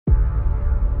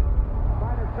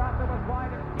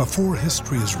Before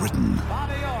history is written,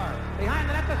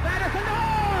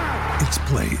 it's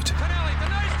played.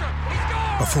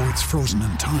 Before it's frozen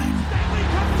in time,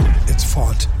 it's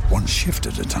fought one shift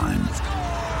at a time.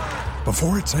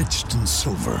 Before it's etched in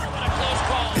silver,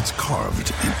 it's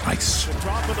carved in ice.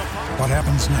 What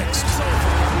happens next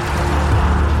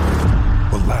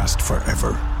will last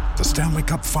forever. The Stanley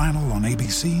Cup Final on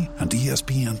ABC and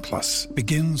ESPN Plus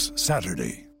begins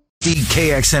Saturday.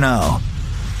 KXNO.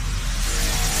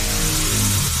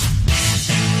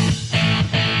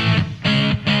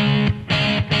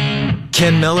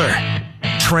 Ken Miller,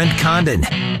 Trent Condon.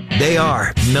 They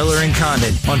are Miller and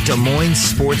Condon on Des Moines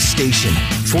Sports Station,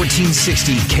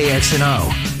 1460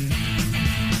 KXNO.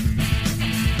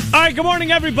 All right, good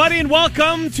morning, everybody, and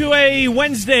welcome to a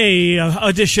Wednesday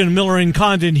edition of Miller and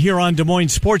Condon here on Des Moines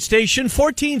Sports Station,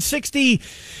 1460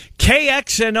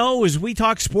 KXNO, as we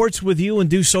talk sports with you and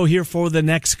do so here for the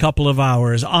next couple of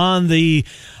hours. On the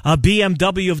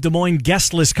BMW of Des Moines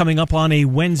guest list coming up on a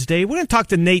Wednesday, we're going to talk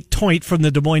to Nate Toint from the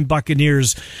Des Moines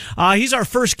Buccaneers. He's our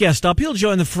first guest up. He'll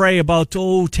join the fray about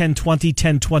 10:20,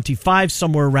 10:25,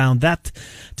 somewhere around that.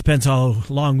 Depends how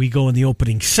long we go in the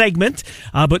opening segment.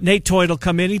 But Nate Toint will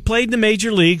come in. He played in the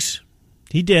major leagues.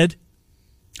 He did.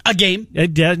 A game.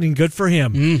 It did, and good for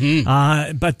him.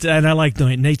 Mm-hmm. And I like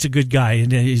Nate. Nate's a good guy.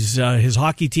 And his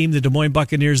hockey team, the Des Moines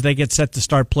Buccaneers, they get set to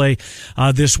start play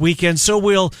this weekend. So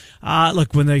we'll,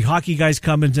 look, when the hockey guys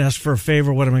come and ask for a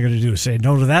favor, what am I going to do? Say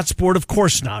no to that sport? Of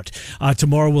course not.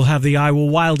 Tomorrow we'll have the Iowa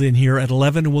Wild in here at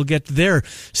 11, and we'll get their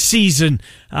season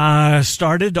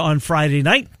started on Friday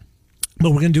night. But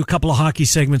we're going to do a couple of hockey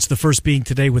segments, the first being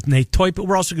today with Nate Toint, but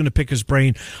we're also going to pick his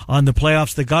brain on the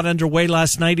playoffs that got underway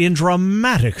last night in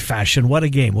dramatic fashion. What a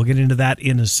game. We'll get into that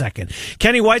in a second.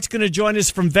 Kenny White's going to join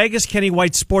us from Vegas,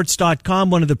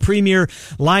 KennyWhiteSports.com, one of the premier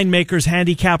line makers,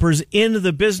 handicappers in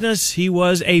the business. He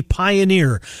was a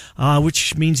pioneer,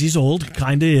 which means he's old,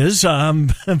 kind of is.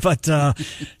 But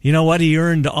you know what? He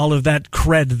earned all of that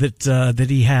cred that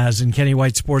he has, and Kenny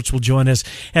White Sports will join us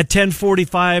at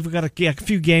 10:45. We've got a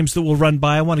few games that we'll run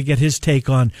by. I want to get his take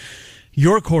on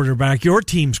your quarterback, your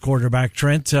team's quarterback,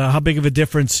 Trent. How big of a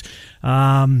difference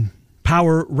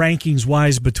power rankings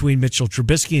wise between Mitchell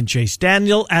Trubisky and Chase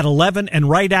Daniel at 11 and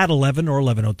right at 11 or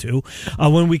 11:02.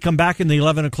 When we come back in the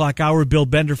 11 o'clock hour, Bill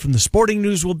Bender from the Sporting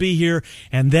News will be here,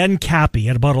 and then Cappy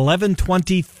at about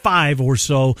 11:25 or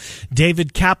so.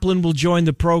 David Kaplan will join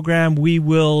the program. We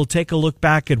will take a look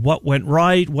back at what went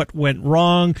right, what went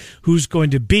wrong, who's going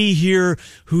to be here,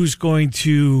 who's going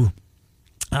to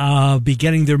be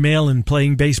getting their mail and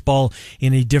playing baseball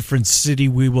in a different city.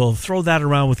 We will throw that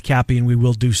around with Cappy, and we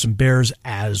will do some Bears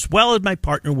as well. And my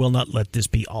partner will not let this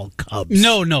be all Cubs.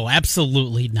 No,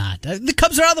 absolutely not. The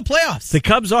Cubs are out of the playoffs. The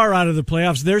Cubs are out of the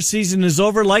playoffs. Their season is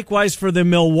over. Likewise for the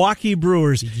Milwaukee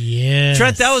Brewers. Yes.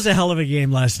 Trent, that was a hell of a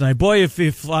game last night. Boy,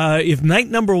 if night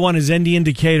number one is any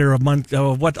indicator of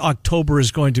what October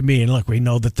is going to be, and look, we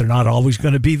know that they're not always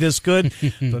going to be this good,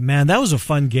 but man, that was a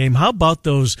fun game. How about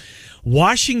those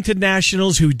Washington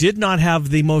Nationals, who did not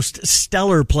have the most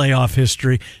stellar playoff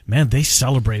history? Man, they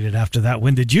celebrated after that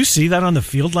win. Did you see that on the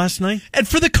field last night? And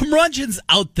for the curmudgeons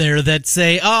out there that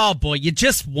say, oh boy, you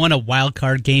just won a wild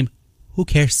card game, who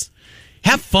cares?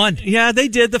 Have fun. Yeah, they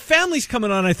did. The families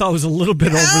coming on, I thought, was a little bit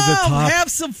over the top.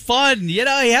 Have some fun. You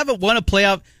haven't won a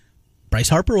playoff. Bryce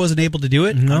Harper wasn't able to do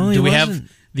it. No, do we have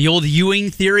the old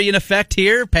Ewing theory in effect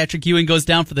here? Patrick Ewing goes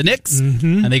down for the Knicks,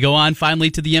 and they go on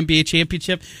finally to the NBA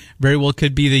championship. Very well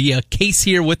could be the case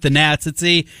here with the Nats. It's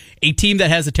a team that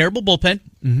has a terrible bullpen.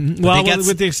 Well,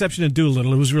 with the exception of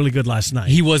Doolittle, who was really good last night.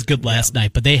 He was good last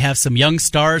night, but they have some young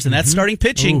stars, and that's starting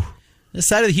pitching. Ooh. This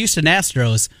side of the Houston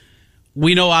Astros,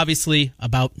 we know obviously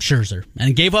about Scherzer,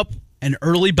 and gave up an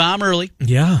early bomb early.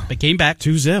 Yeah. But came back.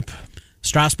 2-zip.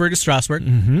 Strasburg is Strasburg.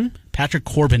 Patrick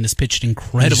Corbin has pitched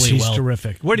incredibly well. He's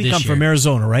terrific. Where did he come from?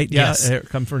 Arizona, right? Yes. Yeah,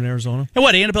 come from Arizona. And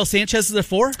what, Anibal Sanchez is there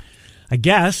for? I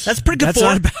guess. That's pretty good. That's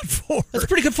not a bad four. That's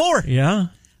pretty good for. Yeah.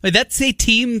 That's a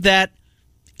team that,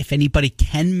 if anybody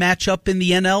can match up in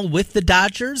the NL with the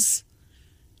Dodgers,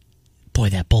 boy,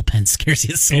 that bullpen scares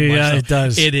you so much. Yeah, it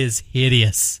does. It is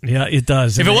hideous. Yeah, it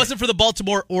does. If it wasn't for the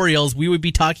Baltimore Orioles, we would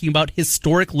be talking about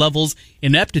historic levels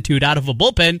ineptitude out of a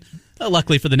bullpen.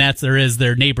 Luckily for the Nats, there is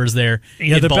their neighbors there.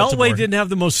 Yeah, in the Baltimore. Beltway didn't have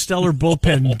the most stellar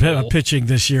bullpen pitching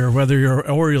this year, whether you're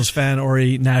an Orioles fan or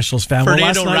a Nationals fan. Fernando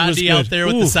last night was Rodney good. out there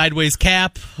with the sideways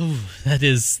cap. Ooh, that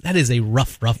is a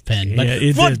rough pen.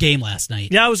 But fun game last night.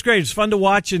 Yeah, it was great. It was fun to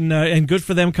watch and good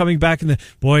for them coming back. And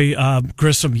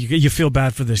Grissom, you feel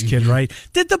bad for this kid, right?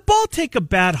 Did the ball take a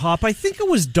bad hop? I think it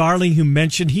was Darling who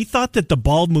mentioned he thought that the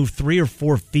ball moved 3 or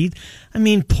 4 feet. I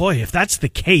mean, boy, if that's the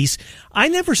case, I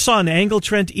never saw an angle,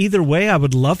 Trent, either way way. I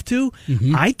would love to.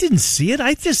 I didn't see it.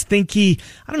 I just think I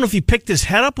don't know if he picked his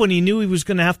head up when he knew he was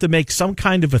going to have to make some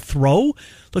kind of a throw.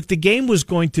 Look, the game was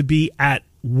going to be at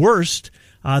worst.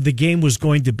 The game was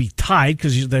going to be tied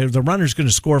because the runner's going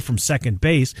to score from second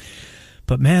base.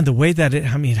 But, man, the way that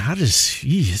it's going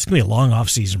to be a long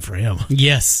offseason for him.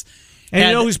 Yes. And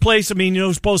you know whose place,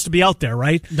 who's supposed to be out there,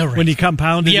 right? Right. When you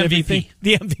compound the MVP. Everything.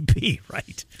 The MVP,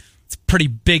 right. It's a pretty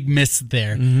big miss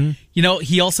there.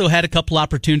 He also had a couple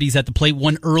opportunities at the plate.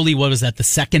 One early, what was that, the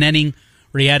second inning,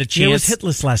 where he had a chance. Yeah, it was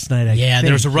hitless last night, I think.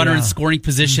 There was a runner in scoring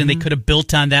position. They could have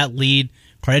built on that lead.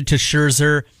 Credit to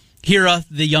Scherzer. Hira,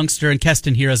 the youngster, and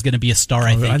Keston Hira is going to be a star,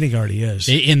 I think. I think already is.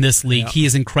 In this league. Yeah. He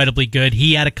is incredibly good.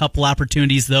 He had a couple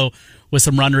opportunities, though, with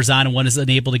some runners on, and one is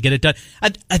unable to get it done.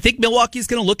 I think Milwaukee's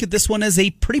going to look at this one as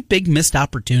a pretty big missed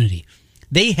opportunity.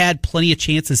 They had plenty of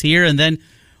chances here, and then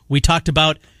we talked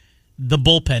about the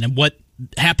bullpen and what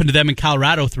happened to them in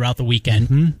Colorado throughout the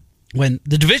weekend when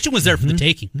the division was there for the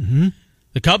taking.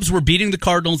 The Cubs were beating the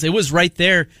Cardinals. It was right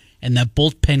there, and that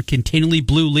bullpen continually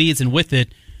blew leads, and with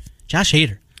it, Josh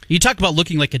Hader. You talk about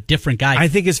looking like a different guy. I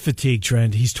think it's fatigue,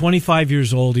 Trent. He's 25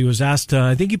 years old. He was asked,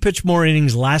 I think he pitched more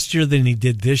innings last year than he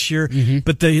did this year.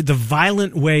 But the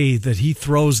violent way that he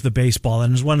throws the baseball,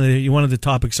 and it's one of the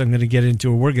topics I'm going to get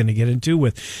into, or we're going to get into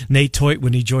with Nate Toit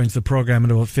when he joins the program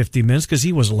in about 50 minutes, because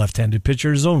he was a left-handed pitcher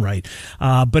in his own right.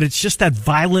 But it's just that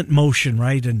violent motion,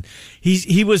 right? And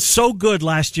he was so good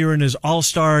last year in his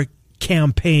all-star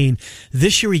campaign.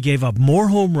 This year he gave up more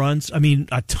home runs.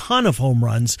 A ton of home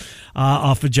runs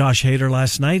off of Josh Hader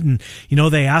last night. And,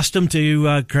 they asked him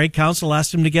to, Craig Counsell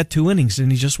asked him to get 2 innings,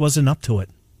 and he just wasn't up to it.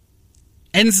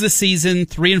 Ends the season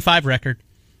 3-5 record,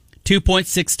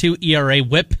 2.62 ERA,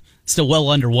 WHIP still well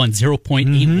under 1,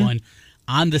 0.81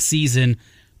 on the season,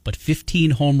 but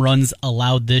 15 home runs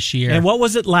allowed this year. And what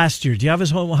was it last year? Do you have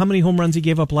how many home runs he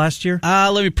gave up last year?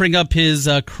 Let me bring up his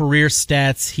career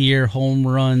stats here. Home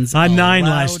runs 9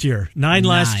 last year. 9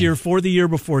 last year, 4 the year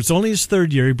before. It's only his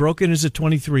third year. He broke in as a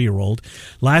 23-year-old.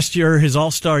 Last year, his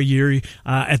all-star year,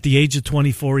 at the age of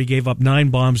 24, he gave up 9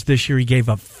 bombs. This year, he gave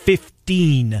up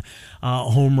 15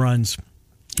 home runs.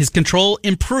 His control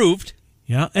improved.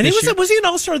 Yeah. And was he an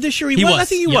all-star this year? He was. I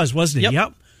think he was, wasn't he?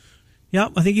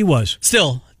 Yep, I think he was.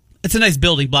 Still, it's a nice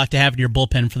building block to have in your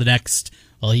bullpen for the next,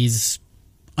 he's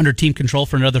under team control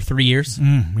for another 3 years.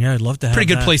 Yeah, I'd love to have Pretty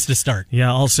good that. place to start.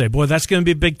 Yeah, I'll say. Boy, that's going to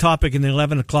be a big topic in the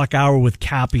 11 o'clock hour with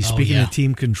Cappy, speaking of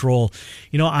team control.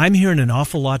 I'm hearing an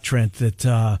awful lot, Trent,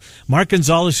 that Mark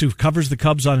Gonzalez, who covers the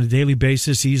Cubs on a daily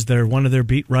basis, he's one of their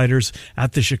beat writers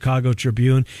at the Chicago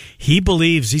Tribune, he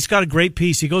believes, he's got a great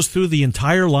piece. He goes through the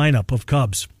entire lineup of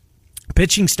Cubs.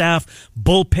 Pitching staff,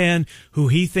 bullpen, who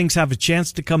he thinks have a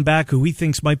chance to come back, who he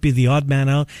thinks might be the odd man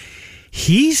out.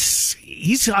 He's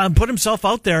put himself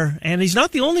out there, and he's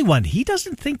not the only one. He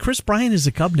doesn't think Chris Bryant is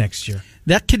a Cub next year.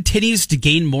 That continues to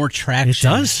gain more traction.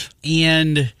 It does.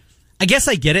 And I guess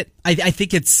I get it. I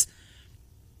think it's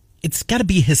got to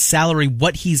be his salary,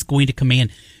 what he's going to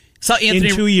command. So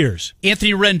in 2 years.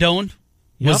 Anthony Rendon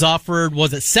was offered,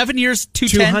 was it 7 years,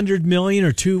 $210 million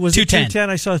or $210?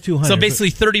 I saw 200. So basically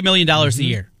 $30 million a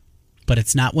year. But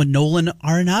it's not what Nolan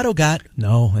Arenado got.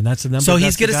 No, and that's the number. So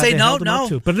he's going to say no.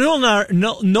 But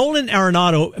Nolan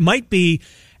Arenado might be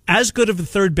as good of a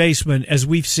third baseman as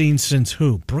we've seen since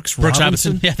who? Brooks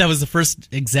Robinson? Yeah, that was the first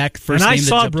and name I that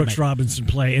saw jumped Brooks Robinson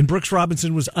play, and Brooks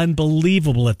Robinson was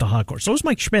unbelievable at the hot course. So was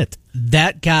Mike Schmidt.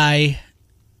 That guy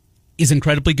is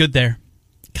incredibly good there.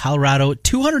 Colorado,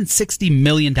 $260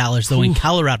 million, though, in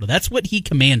Colorado. That's what he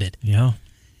commanded. Yeah.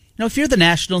 If you're the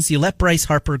Nationals, you let Bryce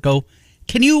Harper go.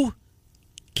 Can you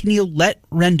let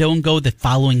Rendon go the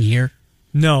following year?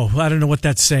 No, I don't know what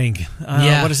that's saying.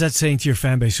 Yeah. What is that saying to your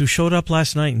fan base? Who showed up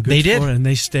last night? And they did. And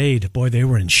they stayed. Boy, they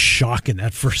were in shock in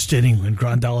that first inning when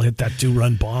Grandal hit that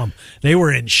 2-run bomb. They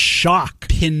were in shock.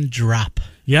 Pin drop.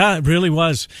 Yeah, it really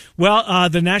was. Well,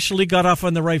 the National League got off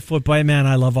on the right foot. Boy, man,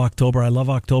 I love October. I love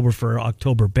October for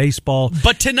October baseball.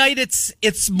 But tonight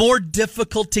it's more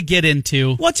difficult to get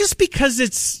into. Well, just because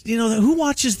it's, who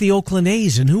watches the Oakland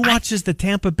A's and who watches the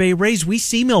Tampa Bay Rays? We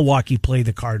see Milwaukee play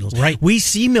the Cardinals. Right. We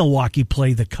see Milwaukee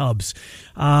play the Cubs.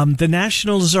 The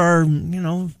Nationals are,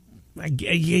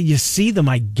 you see them,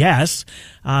 I guess.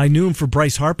 I knew him for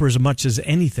Bryce Harper as much as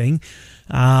anything.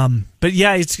 But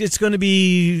yeah, it's going to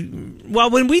be,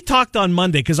 when we talked on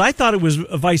Monday, because I thought it was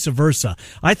vice versa.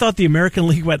 I thought the American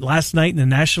League went last night in the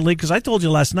National League, because I told you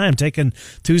last night I'm taking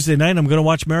Tuesday night, I'm going to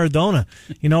watch Maradona.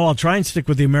 I'll try and stick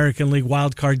with the American League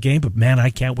wild card game, but man,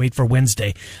 I can't wait for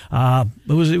Wednesday.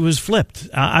 It was flipped.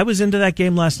 I was into that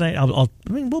game last night.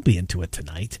 We'll be into it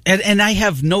tonight. And I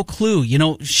have no clue,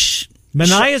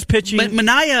 Manaya's pitching.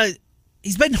 Manaya,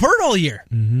 he's been hurt all year.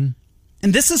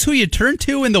 And this is who you turn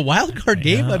to in the wild card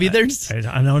game? I mean,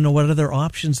 I don't know what other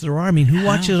options there are. I mean, who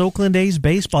watches Oakland A's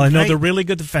baseball? I know they're really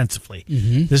good defensively.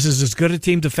 Mm-hmm. This is as good a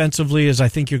team defensively as I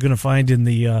think you're going to find in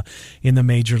the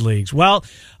major leagues. Well,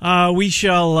 we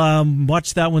shall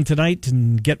watch that one tonight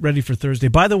and get ready for Thursday.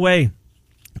 By the way,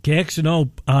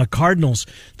 KXNO Cardinals.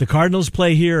 The Cardinals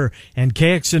play here, and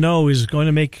KXNO is going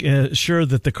to make sure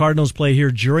that the Cardinals play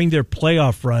here during their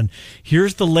playoff run.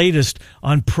 Here's the latest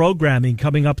on programming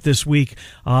coming up this week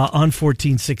on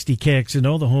 1460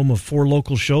 KXNO, the home of 4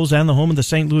 local shows and the home of the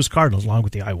St. Louis Cardinals, along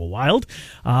with the Iowa Wild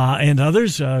and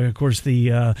others. Of course,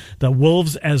 the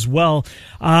Wolves as well.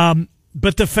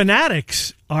 But the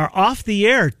Fanatics are off the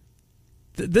air.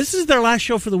 This is their last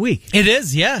show for the week. It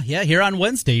is, yeah, here on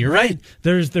Wednesday. You're right.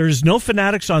 There's no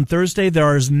Fanatics on Thursday.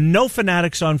 There is no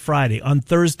Fanatics on Friday. On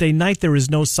Thursday night, there is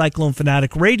no Cyclone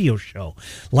Fanatic radio show.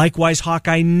 Likewise,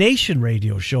 Hawkeye Nation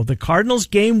radio show. The Cardinals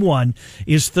game 1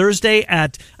 is Thursday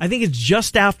at, I think it's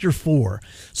just after 4.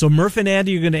 So Murph and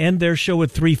Andy are going to end their show at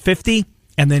 3:50.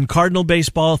 And then Cardinal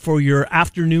baseball for your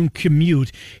afternoon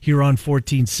commute here on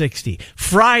 1460.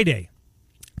 Friday,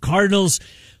 Cardinals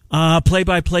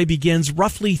play-by-play begins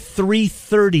roughly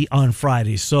 3:30 on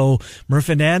Friday. So Murph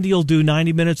and Andy will do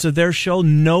 90 minutes of their show.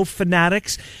 No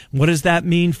Fanatics. What does that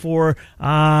mean for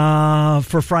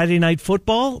Friday night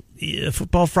football?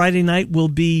 Football Friday night will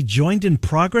be joined in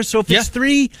progress. So if it's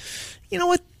 3, you know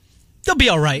what? They'll be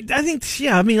all right. I think,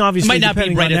 I mean, obviously, it might not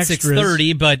be right at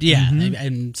 6:30, but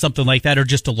and something like that, or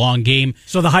just a long game.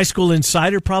 So the High School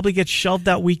Insider probably gets shelved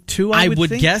that week too, I would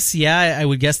think? Guess, I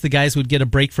would guess the guys would get a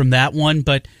break from that one,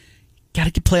 but got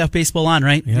to get playoff baseball on,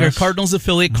 right? Yes. You're a Cardinals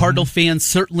affiliate. Cardinal fans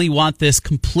certainly want this.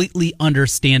 Completely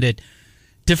understand it.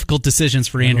 Difficult decisions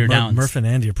for Andrew Downs. Murph and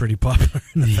Andy are pretty popular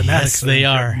in the Fanatics. Yes, they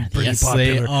are. Yes,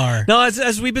 they are. No,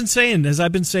 as we've been saying, as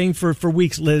I've been saying for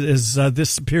weeks, as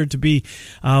this appeared to be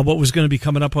what was going to be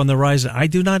coming up on the horizon, I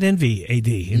do not envy AD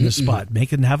in this spot,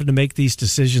 having to make these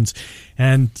decisions.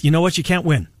 And you know what? You can't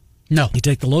win. No. You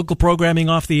take the local programming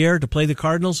off the air to play the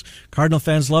Cardinals. Cardinal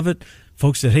fans love it.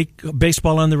 Folks that hate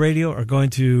baseball on the radio are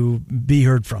going to be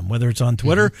heard from, whether it's on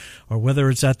Twitter or whether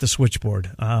it's at the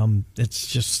switchboard. It's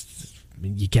just,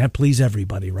 you can't please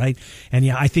everybody, right? And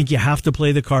I think you have to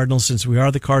play the Cardinals since we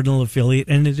are the Cardinal affiliate,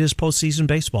 and it is postseason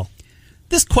baseball.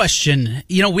 This question,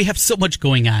 we have so much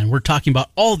going on. We're talking about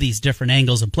all these different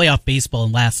angles of playoff baseball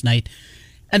and last night.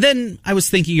 And then I was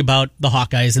thinking about the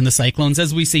Hawkeyes and the Cyclones,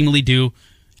 as we seemingly do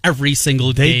every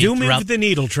single day. They do move the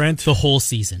needle, Trent. The whole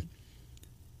season.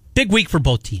 Big week for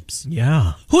both teams.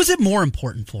 Yeah. Who's it more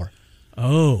important for?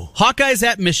 Oh. Hawkeyes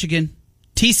at Michigan.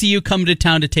 TCU coming to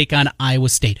town to take on Iowa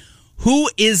State. Who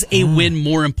is a win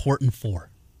more important for?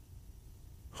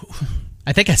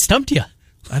 I think I stumped you.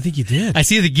 I think you did. I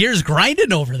see the gears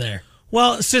grinding over there.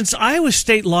 Well, since Iowa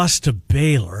State lost to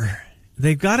Baylor,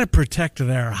 they've got to protect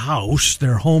their house,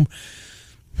 their home.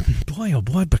 Boy, oh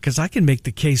boy, because I can make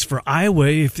the case for Iowa.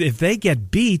 If they get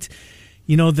beat,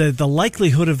 the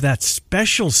likelihood of that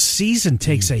special season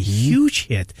takes a huge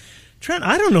hit. Trent,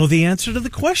 I don't know the answer to the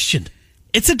question.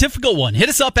 It's a difficult one. Hit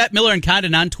us up at Miller and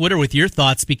Condon on Twitter with your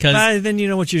thoughts, because then you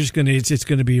know what, you're just gonna it's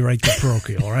gonna be right to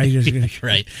parochial, right?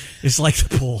 Right. It's like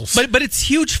the polls, but it's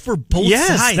huge for both sides.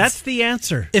 Yes, that's the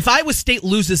answer. If Iowa State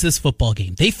loses this football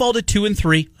game, they fall to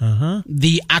 2-3.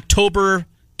 The October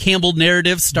Campbell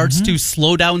narrative starts to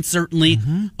slow down. Certainly,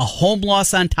 a home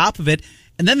loss on top of it,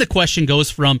 and then the question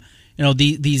goes from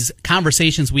these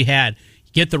conversations we had.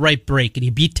 You get the right break, and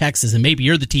you beat Texas, and maybe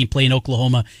you're the team playing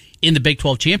Oklahoma in the Big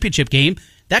 12 championship game.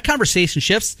 That conversation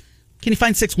shifts. Can you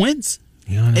find 6 wins?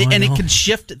 Yeah, and it can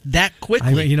shift that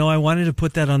quickly. I wanted to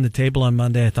put that on the table on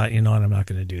Monday. I thought, I'm not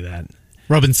going to do that.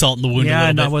 Rubbing salt in the wound a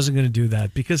little bit. I wasn't going to do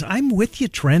that because I'm with you,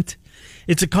 Trent.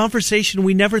 It's a conversation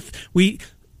we never...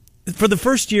 for the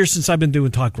first year since I've been doing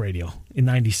talk radio in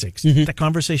 96, that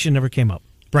conversation never came up.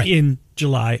 Right. In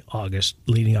July, August,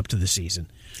 leading up to the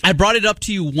season. I brought it up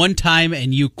to you one time,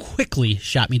 and you quickly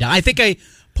shot me down. I think I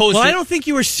posed I don't think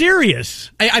you were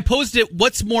serious. I posed it,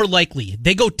 what's more likely?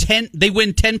 They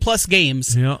win 10-plus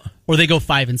games, or they go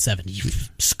 5-7. You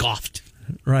scoffed.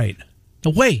 Right.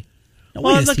 No way.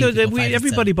 Well, look,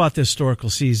 everybody bought the historical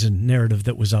season narrative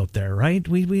that was out there, right?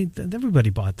 Everybody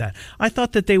bought that. I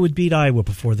thought that they would beat Iowa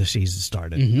before the season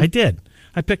started. I did.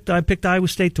 I picked Iowa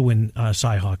State to win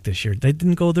Cy-Hawk this year. They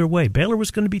didn't go their way. Baylor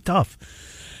was going to be tough.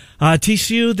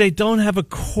 TCU, they don't have a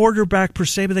quarterback per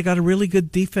se, but they got a really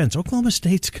good defense. Oklahoma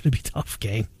State's going to be tough,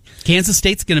 gang. Kansas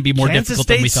State's going to be more difficult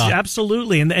than we thought.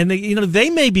 Absolutely, and they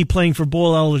may be playing for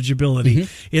bowl eligibility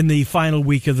in the final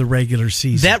week of the regular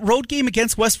season. That road game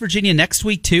against West Virginia next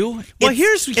week too. Well,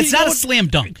 it's not a slam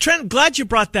dunk. Trent, glad you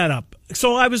brought that up.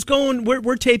 So I was going.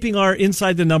 We're taping our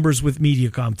Inside the Numbers with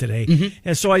MediaCom today,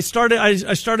 and so I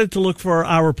started to look for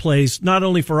our plays, not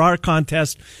only for our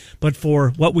contest, but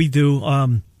for what we do.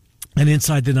 And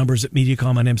Inside the Numbers at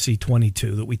MediaCom on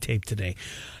MC22 that we taped today.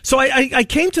 So I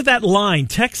came to that line,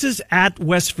 Texas at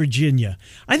West Virginia.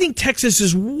 I think Texas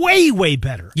is way, way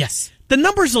better. Yes. The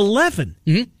number's 11.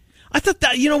 Mm-hmm. I thought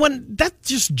that, that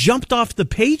just jumped off the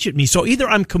page at me. So either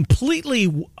I'm completely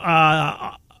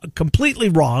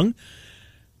wrong.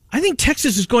 I think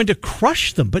Texas is going to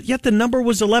crush them, but yet the number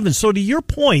was 11. So to your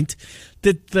point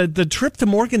that the trip to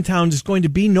Morgantown is going to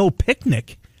be no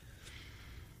picnic,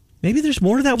 maybe there's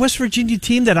more to that West Virginia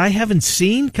team that I haven't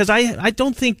seen, because I'm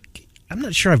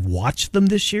not sure I've watched them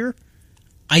this year.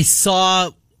 I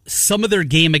saw some of their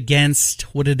game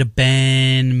against, would it have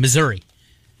been Missouri?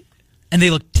 And they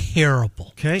looked terrible.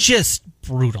 Okay. Just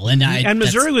brutal. And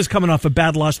Missouri was coming off a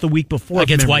bad loss the week before.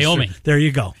 Against Wyoming. There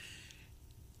you go.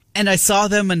 And I saw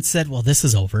them and said, well, this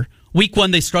is over. Week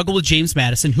 1, they struggled with James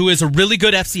Madison, who is a really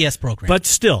good FCS program. But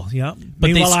still, yeah.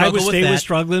 But meanwhile, Iowa State was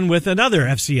struggling with another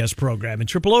FCS program in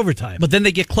triple overtime. But then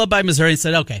they get clubbed by Missouri and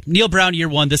said, okay, Neil Brown, year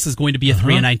 1, this is going to be a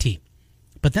 3-9 team.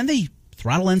 But then they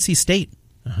throttle NC State.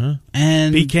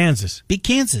 And beat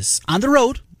Kansas. On the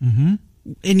road. Mm-hmm.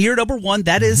 In year number 1,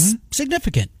 that is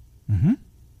significant. Mm-hmm.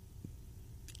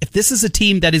 If this is a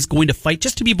team that is going to fight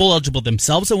just to be bowl eligible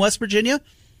themselves in West Virginia,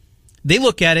 they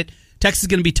look at it, Texas is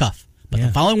going to be tough. But the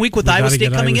following week with Iowa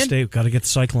State coming in, we've got to get the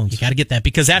Cyclones. You got to get that,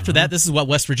 because after that, this is what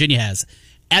West Virginia has.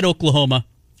 At Oklahoma,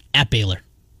 at Baylor.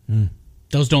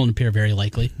 Those don't appear very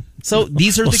likely. So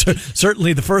these are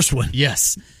certainly the first one.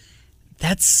 Yes.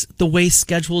 That's the way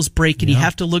schedules break, and you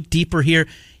have to look deeper here.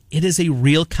 It is a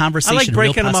real conversation. I like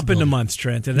breaking them up into months,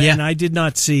 Trent, and I did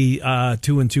not see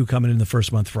 2-2 coming in the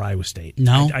first month for Iowa State.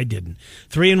 No, I didn't.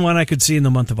 3-1 I could see in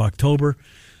the month of October.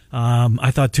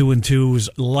 I thought 2-2 was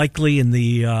likely in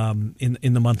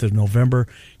the month of November,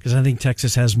 because I think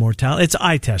Texas has more talent. It's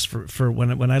eye test for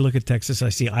when I look at Texas. I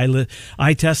see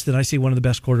eye test, and I see one of the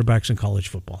best quarterbacks in college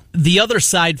football. The other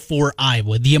side for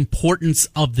Iowa, the importance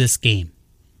of this game.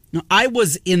 Now, I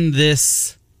was in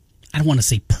this, I don't want to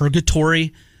say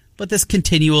purgatory, but this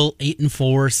continual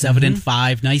 8-4,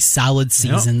 7-5, nice solid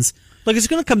seasons. Look, it's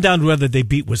going to come down to whether they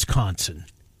beat Wisconsin.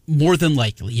 More than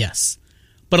likely, yes.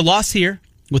 But a loss here,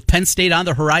 with Penn State on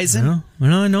the horizon,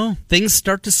 I know. Things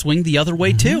start to swing the other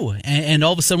way, too. And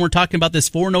all of a sudden, we're talking about this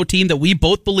 4-0 team that we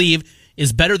both believe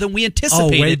is better than we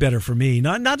anticipated. Oh, way better for me.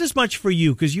 Not as much for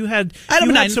you, because you had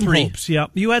some hopes. Yeah,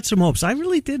 you had some hopes. I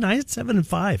really did. I had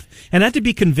 7-5, and I had to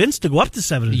be convinced to go up to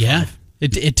 7-5. Yeah,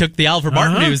 it took the Oliver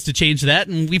Martin news to change that,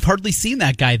 and we've hardly seen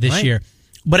that guy this year.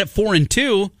 But at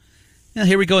 4-2,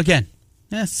 here we go again.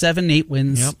 7-8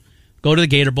 wins. Yep. Go to the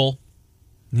Gator Bowl.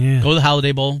 Yeah. Go to the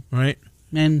Holiday Bowl. Right.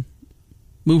 And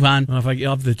move on. Well, if I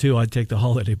of the two, I'd take the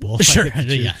Holiday Bowl. Sure.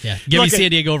 Yeah. Give me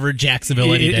San Diego over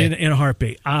Jacksonville any day. In a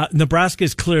heartbeat. Nebraska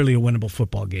is clearly a winnable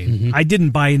football game. I didn't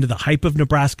buy into the hype of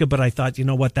Nebraska, but I thought, you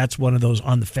know what, that's one of those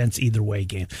on the fence either way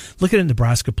games. Look at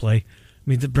Nebraska play. I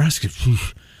mean, Nebraska, I'm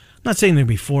not saying they'll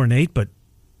be 4-8, but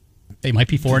they might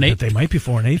be 4-8. They might be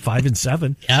 4-8,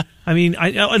 5-7. Yeah. I mean,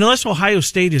 unless Ohio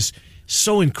State is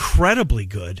so incredibly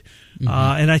good.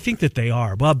 And I think that they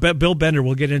are. Well, Bill Bender,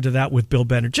 we'll get into that with Bill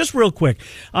Bender. Just real quick,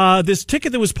 this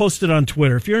ticket that was posted on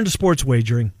Twitter, if you're into sports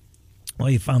wagering, well,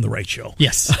 you found the right show.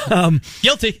 Yes.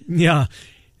 Guilty. Yeah.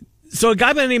 So a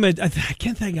guy by the name of, I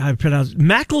can't think how to pronounce it,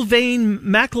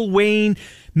 McElwain,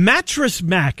 Mattress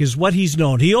Mac is what he's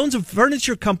known. He owns a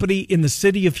furniture company in the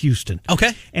city of Houston.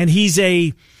 Okay. And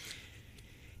he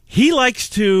likes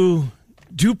to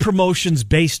do promotions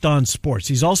based on sports.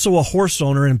 He's also a horse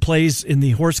owner and plays in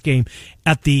the horse game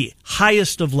at the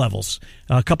highest of levels.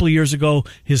 A couple of years ago,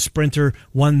 his Sprinter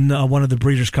won one of the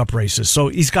Breeders' Cup races. So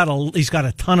he's got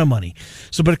a ton of money.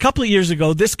 But a couple of years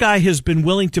ago, this guy has been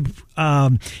willing to,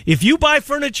 if you buy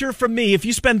furniture from me, if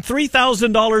you spend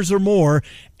 $3,000 or more,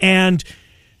 and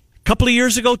a couple of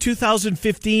years ago,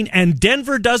 2015, and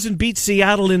Denver doesn't beat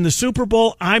Seattle in the Super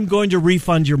Bowl, I'm going to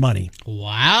refund your money.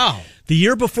 Wow. The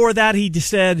year before that, he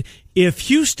said, if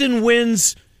Houston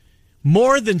wins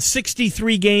more than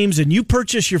 63 games and you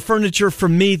purchase your furniture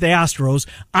from me, the Astros,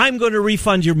 I'm going to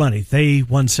refund your money. They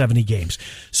won 70 games.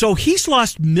 So he's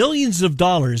lost millions of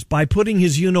dollars by putting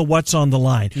his you-know-what's on the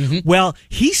line. Well,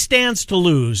 he stands to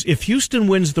lose, if Houston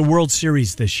wins the World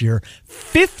Series this year,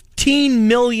 $15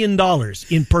 million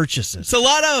in purchases. It's a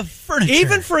lot of furniture.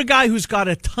 Even for a guy who's got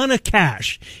a ton of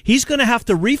cash, he's going to have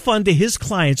to refund to his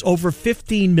clients over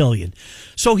 $15 million.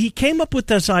 So he came up with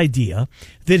this idea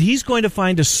that he's going to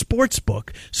find a sports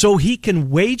book so he can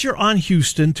wager on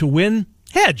Houston to win.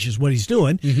 Hedge is what he's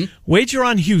doing. Wager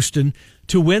on Houston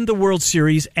to win the World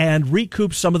Series and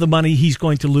recoup some of the money he's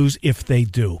going to lose if they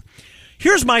do.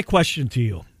 Here's my question to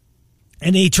you.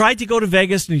 And he tried to go to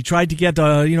Vegas, and he tried to get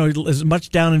as much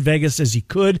down in Vegas as he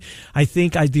could. I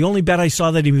think the only bet I saw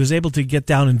that he was able to get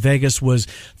down in Vegas was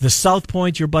the South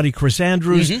Point. Your buddy Chris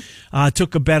Andrews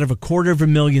took a bet of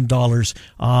 $250,000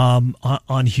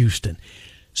 on Houston.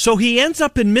 So he ends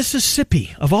up in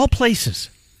Mississippi, of all places.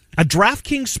 A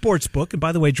DraftKings sportsbook, and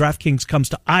by the way, DraftKings comes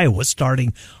to Iowa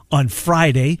starting on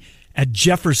Friday at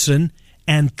Jefferson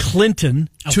and Clinton,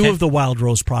 two of the Wild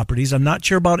Rose properties. I'm not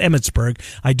sure about Emmetsburg.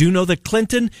 I do know that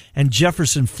Clinton and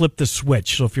Jefferson flipped the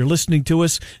switch. So if you're listening to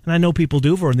us, and I know people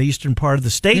do, we're in the eastern part of the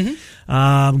state,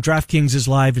 DraftKings is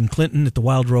live in Clinton at the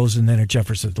Wild Rose and then at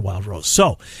Jefferson at the Wild Rose.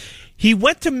 So he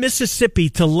went to Mississippi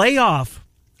to lay off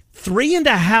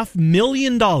 $3.5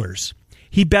 million.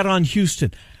 He bet on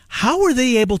Houston. How are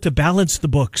they able to balance the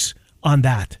books on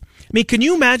that? I mean, can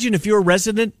you imagine if you're a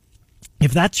resident,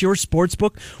 if that's your sports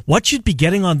book, what you'd be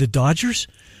getting on the Dodgers?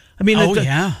 I mean,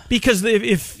 because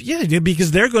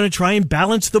because they're going to try and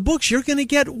balance the books. You're going to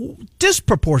get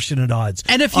disproportionate odds.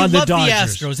 And if you love the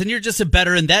Dodgers. Astros and you're just a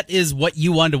bettor, and that is what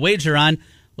you want to wager on,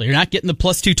 well, you're not getting the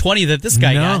plus 220 that this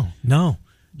guy got. No.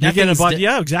 You're getting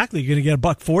exactly. You're going to get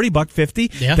 $1.40,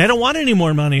 $1.50. Yeah. They don't want any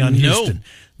more money on Houston.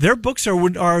 Their books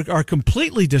are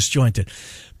completely disjointed.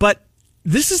 But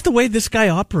this is the way this guy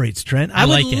operates, Trent. I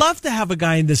would love to have a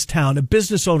guy in this town, a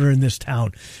business owner in this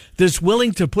town, that's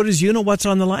willing to put his you-know-what's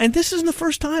on the line. And this isn't the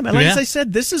first time. As I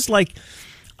said, this is like,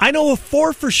 I know of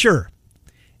 4 for sure.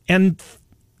 And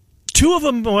 2 of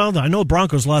them, well, I know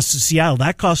Broncos lost to Seattle.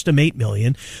 That cost him $8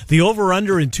 million. The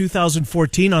over-under in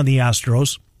 2014 on the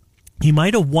Astros, he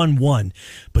might have won 1,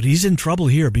 but he's in trouble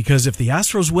here because if the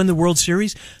Astros win the World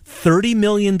Series, $30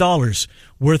 million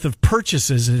worth of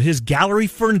purchases at his Gallery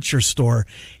Furniture store,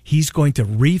 he's going to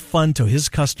refund to his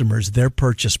customers their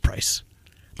purchase price.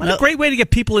 What a great way to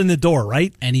get people in the door,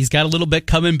 right? And he's got a little bit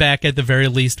coming back at the very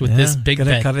least with this big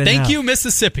bet. Thank you,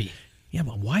 Mississippi. Yeah,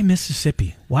 but why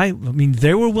Mississippi? Why? I mean,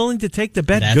 they were willing to take the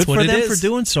bet. Good for them for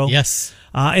doing so. Yes.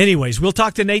 Anyways, we'll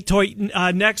talk to Nate Toit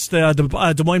next. The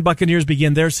Des Moines Buccaneers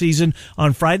begin their season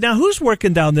on Friday. Now, who's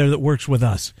working down there that works with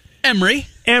us? Emery.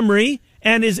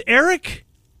 And is Eric,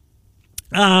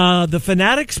 the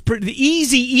Fanatics, the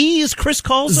Easy-E, as Chris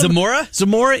calls him?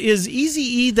 Zamora, is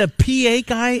Easy-E the PA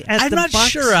guy at the Bucs? I'm not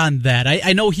sure on that.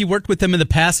 I know he worked with them in the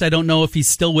past. I don't know if he's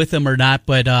still with them or not,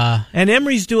 but... And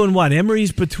Emery's doing what?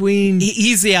 Emery's between...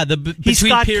 He's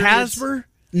Scott Casper?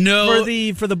 No.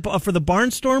 For the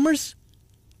Barnstormers?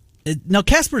 No,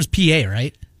 Casper's PA,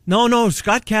 right? No,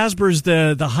 Scott Casper's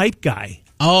the hype guy.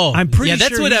 Oh. I'm pretty sure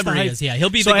that's what Emery is. Yeah, he'll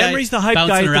be the guy. So Emery's the hype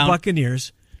guy at the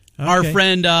Buccaneers. Okay. Our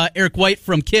friend Eric White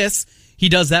from KISS, he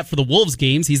does that for the Wolves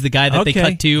games. He's the guy that they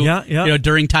cut to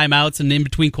during timeouts and in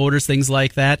between quarters, things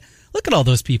like that. Look at all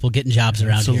those people getting jobs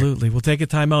around here. Absolutely. We'll take a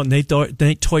timeout. Nate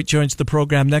Toit joins the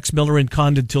program next. Miller and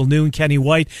Condon till noon. Kenny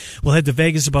White will head to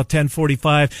Vegas about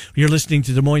 10:45. You're listening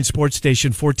to Des Moines Sports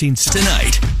Station 1460.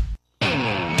 Tonight,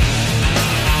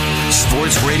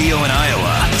 Sports Radio in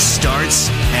Iowa starts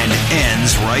and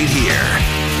ends right here.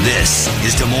 This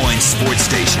is Des Moines Sports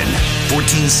Station,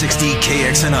 1460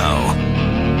 KXNO.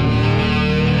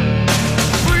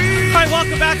 All right,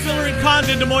 welcome back, Miller and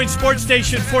Condon, Des Moines Sports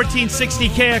Station, 1460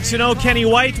 KXNO. Kenny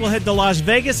White will head to Las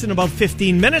Vegas in about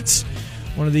 15 minutes.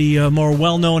 One of the more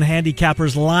well-known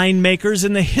handicappers, line makers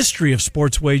in the history of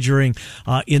sports wagering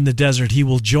in the desert. He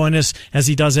will join us as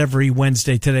he does every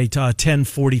Wednesday today,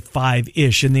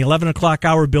 10:45-ish. In the 11 o'clock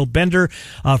hour, Bill Bender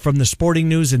from the Sporting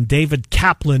News and David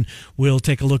Kaplan will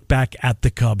take a look back at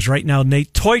the Cubs. Right now,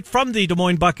 Nate Toit from the Des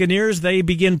Moines Buccaneers. They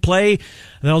begin play.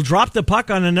 They'll drop the puck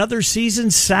on another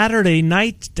season Saturday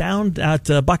night down at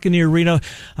Buccaneer Arena.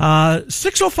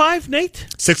 6:05, Nate?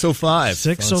 6:05.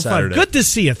 6:05. Good to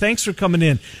see you. Thanks for coming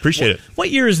in. Appreciate it. What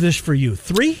year is this for you?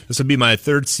 3? This will be my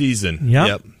 3rd season.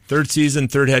 Yep. 3rd season,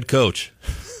 3rd head coach.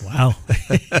 Wow.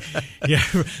 Yeah.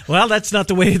 Well, that's not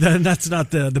the way. That's not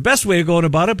the best way of going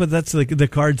about it, but that's the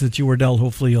cards that you were dealt.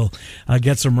 Hopefully, you'll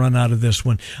get some run out of this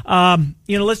one.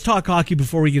 Let's talk hockey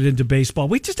before we get into baseball.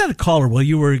 We just had a caller while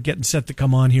you were getting set to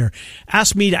come on here.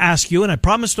 Asked me to ask you, and I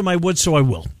promised him I would, so I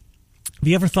will. Have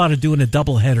you ever thought of doing a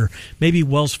doubleheader? Maybe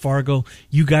Wells Fargo.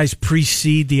 You guys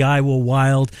precede the Iowa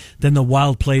Wild, then the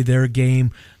Wild play their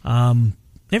game.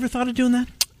 Ever thought of doing that?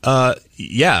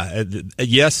 Yeah.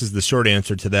 Yes is the short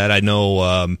answer to that. I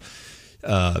know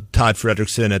Todd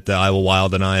Fredrickson at the Iowa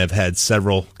Wild and I have had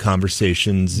several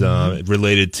conversations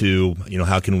related to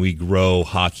how can we grow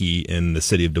hockey in the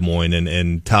city of Des Moines.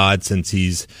 And Todd, since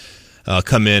he's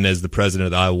come in as the president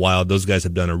of the Iowa Wild. Those guys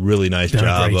have done a really nice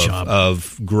job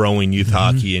of growing youth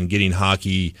hockey and getting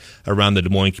hockey around the Des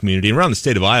Moines community and around the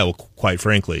state of Iowa, quite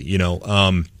frankly.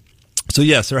 So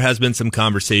yes, there has been some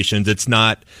conversations. It's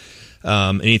not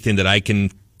anything that I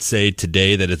can say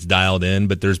today that it's dialed in,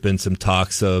 but there's been some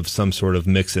talks of some sort of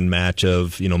mix and match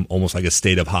of, almost like a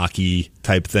state of hockey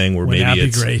type thing where maybe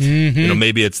it's,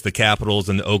 maybe it's the Capitals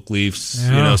and the Oak Leafs,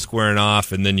 squaring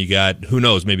off. And then you got, who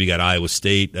knows, maybe you got Iowa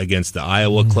State against the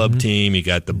Iowa club team. You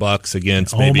got the Bucks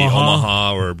against maybe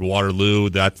Omaha or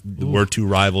Waterloo. We're two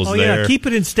rivals there. Yeah, keep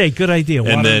it in state. Good idea.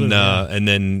 And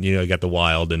then, you got the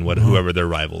Wild and whoever their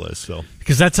rival is. So.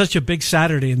 Because that's such a big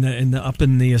Saturday up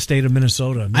in the state of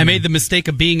Minnesota. I made the mistake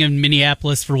of being in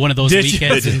Minneapolis for one of those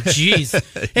weekends, and jeez,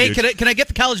 hey, can I get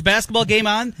the college basketball game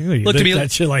on? Look at me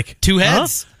like two heads.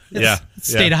 Huh?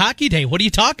 State of Hockey Day. What are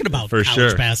you talking about? For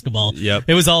college basketball. Yep.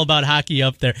 It was all about hockey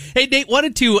up there. Hey, Nate,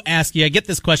 wanted to ask you. I get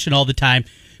this question all the time.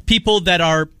 People that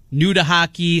are new to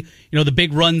hockey, the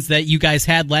big runs that you guys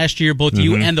had last year, both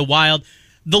you and the Wild,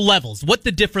 the levels, what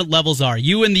the different levels are.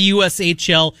 You in the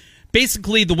USHL.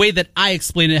 Basically, the way that I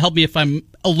explain it, help me if I'm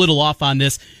a little off on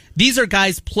this, these are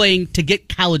guys playing to get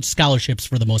college scholarships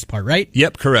for the most part, right?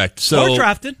 Yep, correct.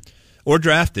 Or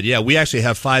drafted, yeah. We actually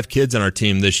have 5 kids on our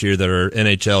team this year that are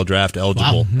NHL draft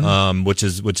eligible, which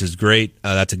is great.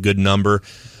 That's a good number.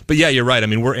 But yeah, you're right. I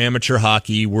mean, we're amateur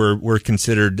hockey. We're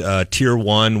considered Tier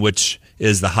 1, which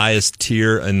is the highest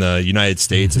tier in the United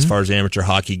States as far as amateur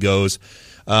hockey goes.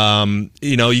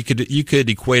 You could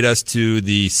equate us to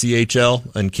the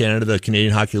CHL in Canada, the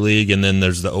Canadian Hockey League, and then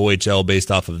there's the OHL based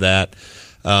off of that.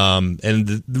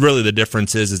 Really the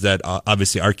difference is that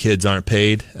obviously our kids aren't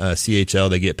paid. CHL,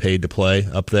 they get paid to play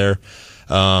up there.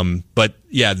 But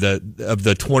yeah, of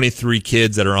the 23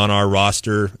 kids that are on our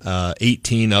roster,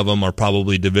 18 of them are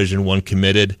probably Division I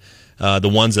committed. The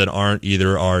ones that aren't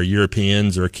either are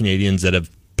Europeans or Canadians that have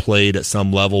played at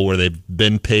some level where they've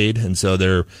been paid, and so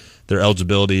their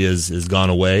eligibility is gone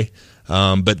away.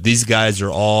 But these guys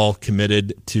are all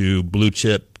committed to blue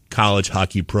chip college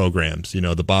hockey programs,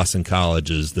 the Boston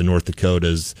Colleges, the North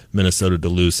Dakotas, Minnesota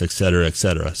Duluth, et cetera, et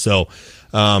cetera. So,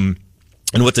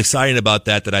 and what's exciting about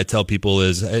that I tell people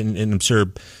is, and I'm sure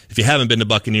if you haven't been to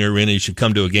Buccaneer Arena, you should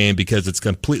come to a game because it's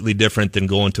completely different than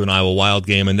going to an Iowa Wild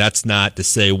game. And that's not to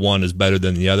say one is better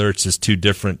than the other. It's just two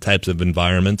different types of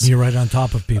environments. You're right on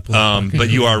top of people. But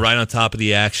you are right on top of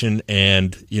the action.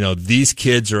 And, these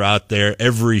kids are out there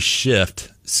every shift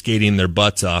skating their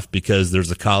butts off because there's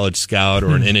a college scout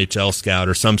or an NHL scout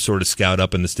or some sort of scout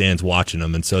up in the stands watching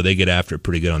them, and so they get after it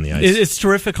pretty good on the ice. It's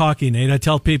terrific hockey, Nate. I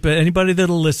tell people, anybody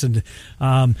that'll listen,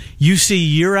 you see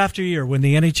year after year when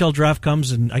the NHL draft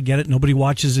comes, and I get it, nobody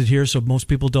watches it here, so most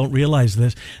people don't realize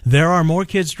this, there are more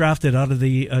kids drafted out of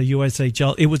the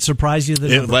USHL. It would surprise you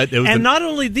that not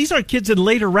only, these are kids in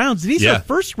later rounds, these are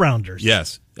first rounders.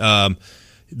 Yes.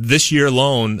 This year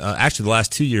alone, actually the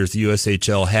last 2 years, the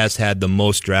USHL has had the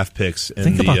most draft picks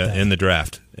in the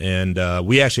draft. And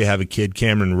we actually have a kid,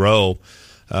 Cameron Rowe,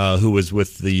 who was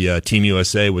with the Team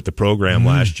USA with the program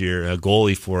last year, a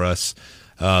goalie for us,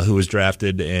 who was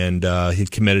drafted, and he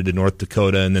committed to North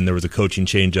Dakota, and then there was a coaching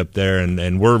change up there,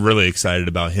 and we're really excited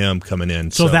about him coming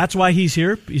in. So that's why he's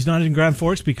here? He's not in Grand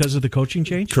Forks because of the coaching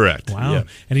change? Correct. Wow. Yeah.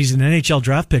 And he's an NHL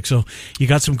draft pick, so you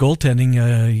got some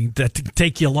goaltending that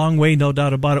take you a long way, no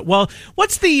doubt about it. Well,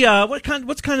 what's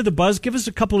kind of the buzz? Give us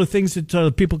a couple of things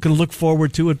that people can look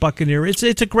forward to at Buccaneer. It's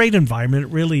a great environment.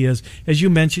 It really is. As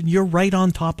you mentioned, you're right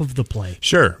on top of the play.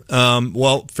 Sure.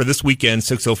 Well, for this weekend,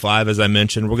 6:05, as I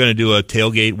mentioned, we're going to do a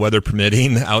tailgate, weather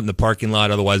permitting, out in the parking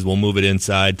lot. Otherwise, we'll move it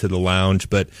inside to the lounge.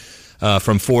 But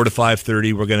from 4 to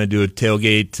 5:30, we're going to do a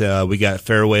tailgate. We got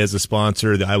Fairway as a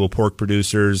sponsor, the Iowa pork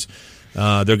producers.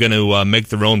 They're going to make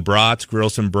their own brats, grill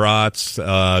some brats,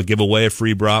 give away a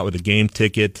free brat with a game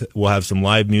ticket. We'll have some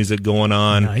live music going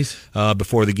on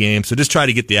before the game. So just try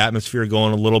to get the atmosphere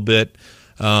going a little bit.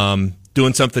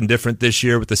 Doing something different this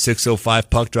year with the 6:05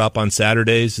 puck drop on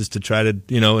Saturdays is to try to,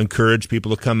 encourage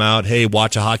people to come out. Hey,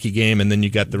 watch a hockey game, and then you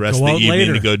got the rest of the evening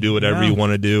later to go do whatever you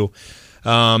want to do.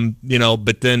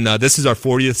 But then this is our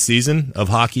 40th season of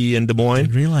hockey in Des Moines.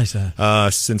 Didn't realize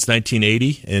that. Since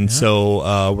 1980, and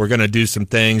so we're going to do some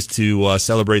things to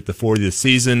celebrate the 40th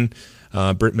season.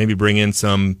 Maybe bring in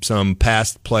some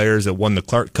past players that won the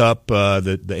Clark Cup,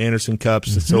 the Anderson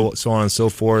Cups, and so on and so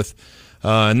forth.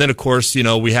 And then, of course,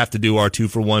 we have to do our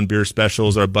 2-for-1 beer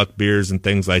specials, our Buck beers, and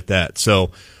things like that.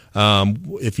 So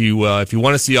If you want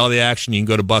to see all the action, you can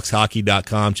go to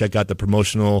buckshockey.com, check out the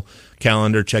promotional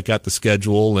calendar, check out the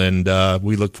schedule, and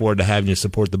we look forward to having you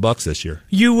support the Bucks this year.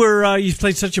 You've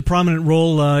played such a prominent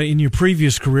role in your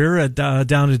previous career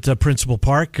down at Principal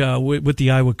Park with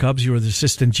the Iowa Cubs. You were the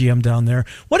assistant GM down there.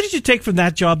 What did you take from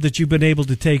that job that you've been able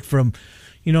to take from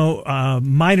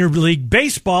minor league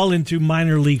baseball into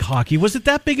minor league hockey? Was it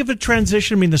that big of a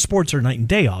transition? I mean, the sports are night and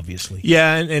day, obviously.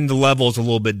 Yeah, and the level is a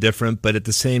little bit different, but at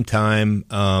the same time,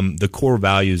 the core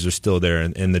values are still there,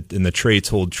 and the traits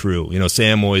hold true.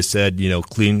 Sam always said,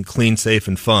 clean, safe,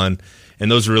 and fun, and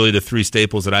those are really the three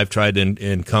staples that I've tried to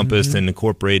encompass and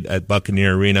incorporate at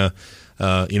Buccaneer Arena.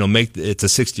 It's a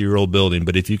 60-year-old building,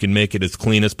 but if you can make it as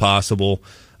clean as possible,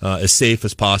 as safe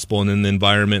as possible, and in the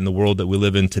environment and the world that we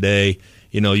live in today,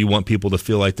 you want people to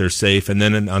feel like they're safe. And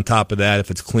then on top of that, if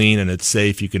it's clean and it's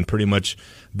safe, you can pretty much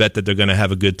bet that they're going to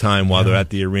have a good time while they're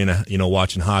at the arena,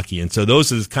 watching hockey. And so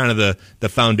those is kind of the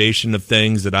foundation of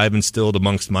things that I've instilled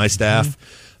amongst my staff.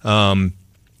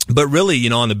 But really,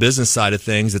 on the business side of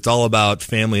things, it's all about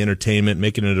family entertainment,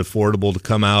 making it affordable to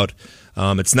come out.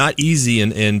 It's not easy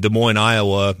in Des Moines,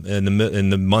 Iowa, in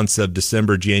the months of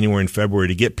December, January, and February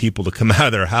to get people to come out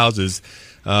of their houses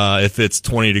if it's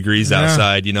 20 degrees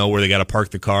outside, where they got to park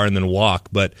the car and then walk.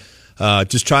 But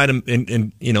just try to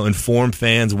inform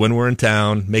fans when we're in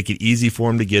town, make it easy for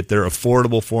them to get there,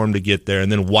 affordable for them to get there,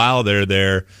 and then while they're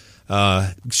there,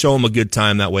 show them a good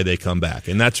time. That way they come back,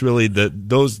 and that's really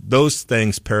those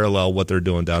things parallel what they're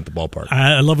doing down at the ballpark.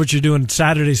 I love what you're doing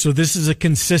Saturday. So this is a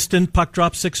consistent puck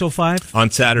drop 6:05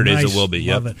 on Saturdays. Nice. It will be.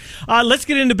 Yep. Love it. Let's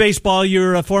get into baseball.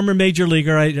 You're a former major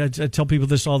leaguer. I tell people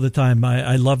this all the time.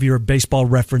 I love your baseball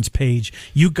reference page.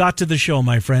 You got to the show,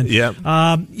 my friend. Yep.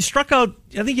 You struck out.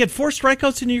 I think you had 4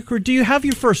 strikeouts in your career. Do you have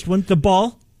your first one? The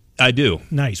ball? I do.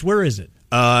 Nice. Where is it?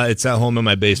 It's at home in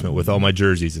my basement with all my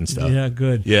jerseys and stuff. Yeah,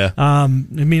 good. Yeah.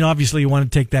 Obviously you want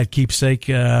to take that keepsake.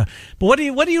 But what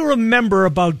do you remember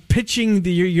about pitching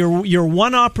your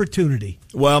one opportunity?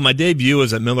 Well, my debut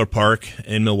was at Miller Park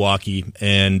in Milwaukee,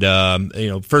 and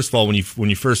first of all, when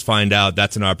you first find out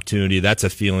that's an opportunity, that's a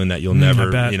feeling that you'll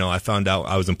never. I found out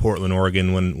I was in Portland,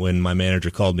 Oregon when my manager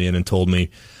called me in and told me.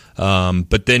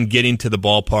 But then getting to the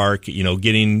ballpark,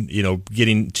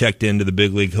 getting checked into the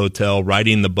big league hotel,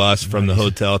 riding the bus from the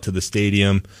hotel to the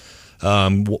stadium,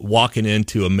 walking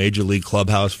into a major league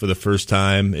clubhouse for the first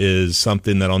time is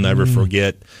something that I'll never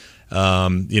forget.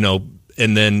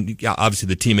 And then obviously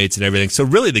the teammates and everything. So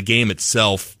really the game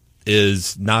itself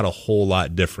is not a whole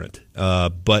lot different,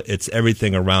 but it's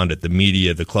everything around it: the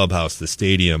media, the clubhouse, the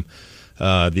stadium,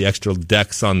 the extra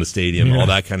decks on the stadium, all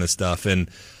that kind of stuff. And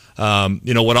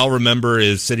what I'll remember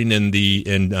is sitting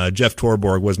Jeff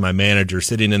Torborg was my manager,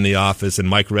 sitting in the office, and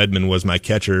Mike Redmond was my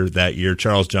catcher that year.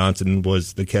 Charles Johnson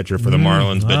was the catcher for the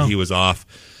Marlins, but he was off.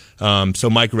 So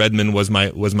Mike Redmond was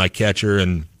my catcher,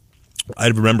 and I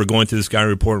remember going through the scouting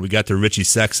report. We got to Richie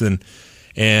Sexton,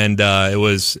 and it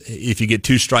was, if you get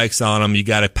 2 strikes on him, you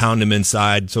got to pound him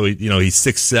inside. So he's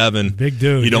 6'7", big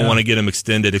dude. You don't want to get him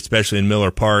extended, especially in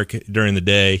Miller Park during the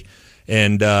day.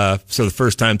 And so the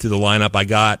first time through the lineup, I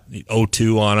got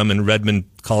 0-2 on him, and Redmond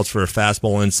calls for a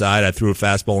fastball inside. I threw a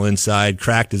fastball inside,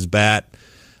 cracked his bat.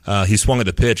 He swung at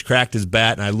the pitch, cracked his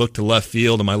bat, and I looked to left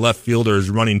field, and my left fielder is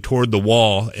running toward the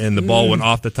wall, and the ball went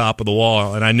off the top of the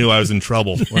wall, and I knew I was in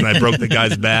trouble when I broke the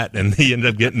guy's bat, and he ended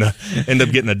up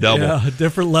getting a double. Yeah, a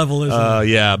different level, isn't it?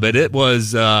 Yeah, but it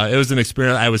was an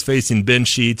experience. I was facing Ben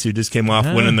Sheets, who just came off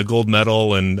winning the gold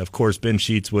medal, and of course Ben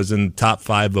Sheets was in top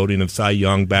 5 voting of Cy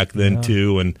Young back then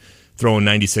too, and throwing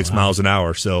 96 miles an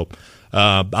hour. So.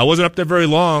 I wasn't up there very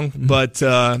long, but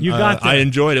you got I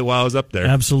enjoyed it while I was up there.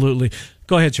 Absolutely.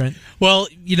 Go ahead, Trent. Well,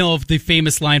 the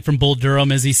famous line from Bull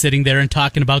Durham as he's sitting there and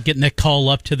talking about getting that call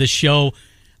up to the show.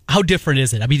 How different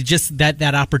is it? I mean, just that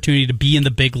opportunity to be in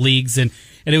the big leagues, and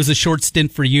it was a short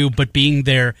stint for you, but being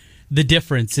there, the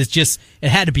difference is just, it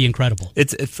had to be incredible.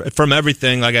 It's from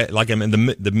everything, like I'm in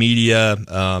the media,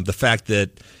 the fact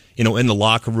that, in the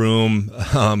locker room,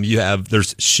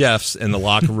 there's chefs in the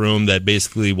locker room that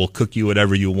basically will cook you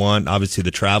whatever you want. Obviously,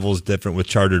 the travel is different with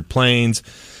chartered planes.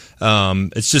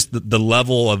 It's just the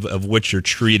level of which you're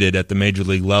treated at the major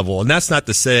league level. And that's not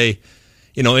to say,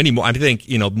 anymore. I think,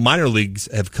 minor leagues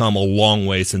have come a long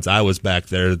way since I was back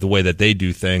there, the way that they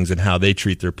do things and how they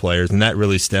treat their players. And that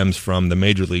really stems from the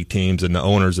major league teams and the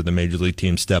owners of the major league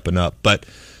teams stepping up. But,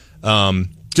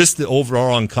 just the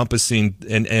overall encompassing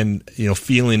and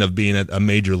feeling of being a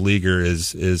major leaguer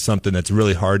is something that's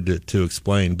really hard to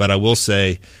explain. But I will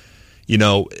say,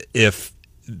 if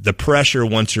the pressure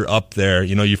once you're up there,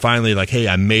 you finally like, hey,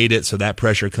 I made it, so that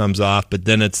pressure comes off. But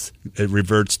then it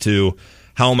reverts to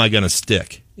how am I going to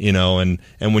stick? And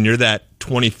when you're that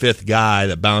 25th guy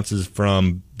that bounces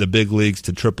from the big leagues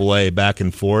to AAA back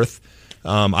and forth,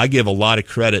 I give a lot of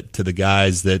credit to the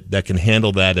guys that can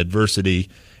handle that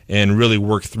adversity and really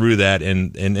work through that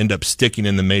and end up sticking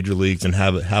in the major leagues and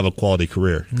have a quality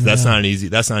career. That's not an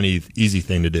easy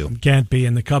thing to do. Can't be.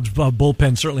 And the Cubs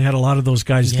bullpen certainly had a lot of those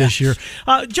guys this year.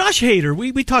 Josh Hader,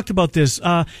 we talked about this.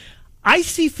 I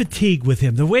see fatigue with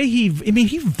him. The way he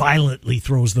violently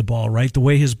throws the ball, right? The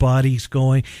way his body's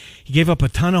going. He gave up a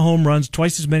ton of home runs,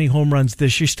 twice as many home runs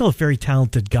this year. Still a very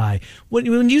talented guy.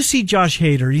 When you see Josh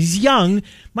Hader, he's young.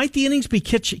 Might the innings be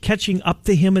catching up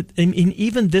to him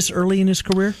even this early in his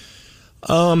career?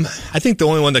 I think the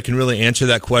only one that can really answer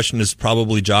that question is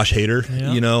probably Josh Hader.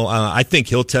 Yeah. I think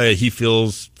he'll tell you he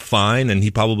feels fine, and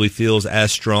he probably feels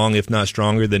as strong, if not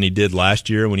stronger, than he did last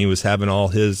year when he was having all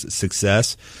his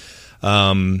success.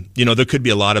 There could be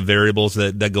a lot of variables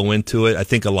that go into it. I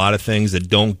think a lot of things that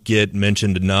don't get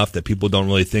mentioned enough that people don't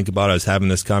really think about. I was having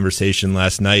this conversation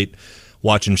last night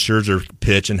watching Scherzer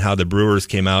pitch and how the Brewers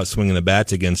came out swinging the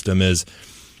bats against him is,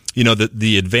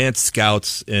 the advanced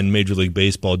scouts in Major League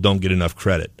Baseball don't get enough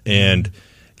credit. And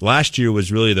last year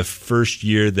was really the first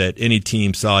year that any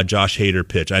team saw Josh Hader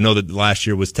pitch. I know that last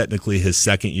year was technically his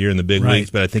second year in the big leagues,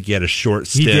 but I think he had a short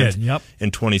stint in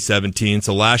 2017.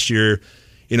 So last year,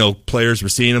 players were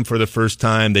seeing him for the first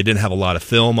time. They didn't have a lot of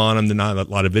film on him. Not a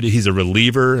lot of video. He's a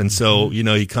reliever, and so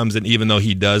he comes in. Even though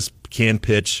he can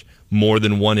pitch more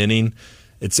than one inning,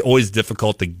 it's always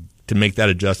difficult to make that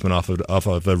adjustment off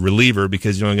of a reliever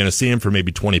because you're only going to see him for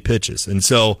maybe 20 pitches. And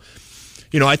so,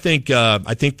 I think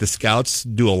the scouts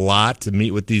do a lot to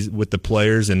meet with the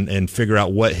players and figure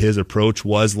out what his approach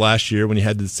was last year when he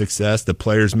had the success. The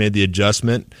players made the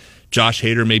adjustment. Josh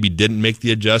Hader maybe didn't make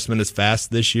the adjustment as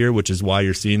fast this year, which is why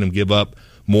you're seeing him give up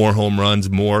more home runs,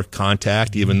 more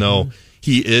contact, even though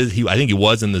I think he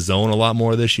was in the zone a lot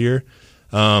more this year.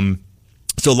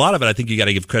 So a lot of it, I think you got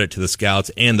to give credit to the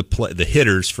scouts and the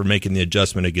hitters for making the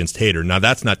adjustment against Hader. Now,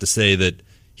 that's not to say that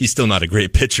he's still not a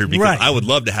great pitcher because I would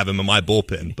love to have him in my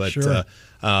bullpen, but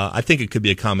I think it could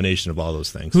be a combination of all those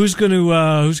things. Who's going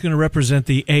to represent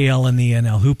the AL and the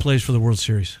NL? Who plays for the World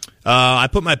Series? I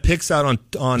put my picks out on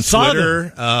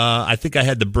Twitter. I think I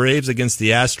had the Braves against the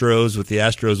Astros, with the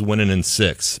Astros winning in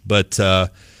 6. But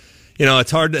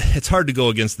it's hard to go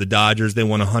against the Dodgers. They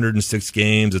won 106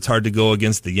 games. It's hard to go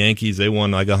against the Yankees. They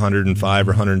won like 105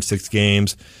 or 106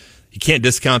 games. You can't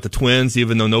discount the Twins,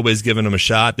 even though nobody's given them a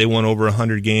shot. They won over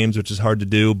 100 games, which is hard to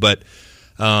do. But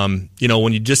when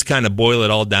you just kind of boil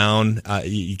it all down,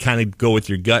 you kind of go with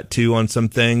your gut too on some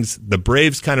things. The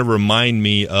Braves kind of remind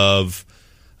me of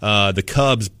the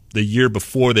Cubs the year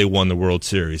before they won the World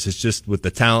Series. It's just with the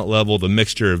talent level, the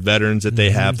mixture of veterans that they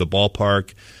have, the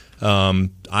ballpark.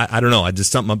 I don't know. I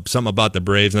just something about the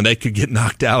Braves, and they could get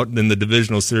knocked out in the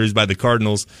divisional series by the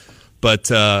Cardinals.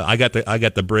 But I got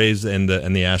the Braves and the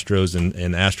Astros, and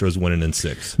Astros winning in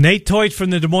 6. Nate Toit from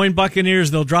the Des Moines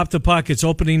Buccaneers. They'll drop the puck. It's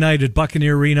opening night at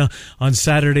Buccaneer Arena on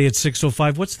Saturday at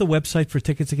 6:05. What's the website for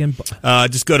tickets again?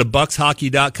 Just go to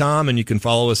buckshockey.com, and you can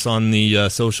follow us on the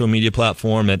social media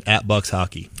platform at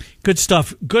buckshockey. Good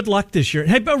stuff. Good luck this year.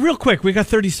 Hey, but real quick, we got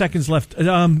 30 seconds left.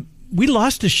 We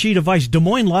lost a sheet of ice. Des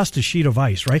Moines lost a sheet of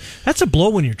ice, right? That's a blow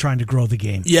when you're trying to grow the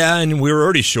game. Yeah, and we were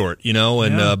already short,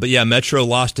 but Metro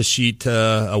lost a sheet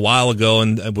a while ago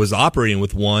and was operating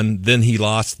with one. Then he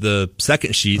lost the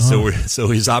second sheet, so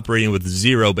he's operating with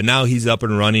 0. But now he's up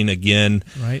and running again.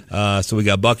 Right. So we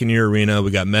got Buccaneer Arena,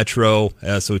 we got Metro,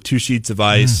 so 2 sheets of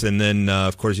ice, and then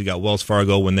of course you got Wells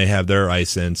Fargo when they have their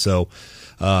ice in. So.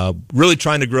 Really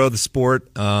trying to grow the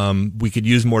sport. We could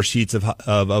use more sheets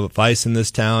of ice in this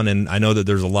town, and I know that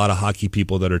there's a lot of hockey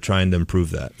people that are trying to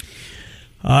improve that.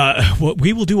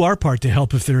 We will do our part to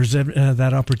help if there's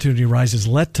that opportunity arises.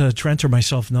 Let Trent or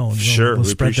myself know. And we'll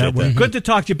spread that way. Good to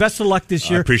talk to you. Best of luck this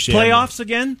year. I appreciate Playoffs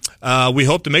again? We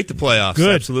hope to make the playoffs.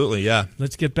 Good. Absolutely, yeah.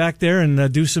 Let's get back there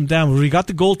and do some damage. We got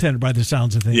the goaltender by the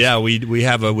sounds of things. Yeah, we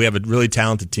have a really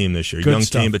talented team this year. Good Young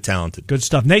stuff. team, but talented. Good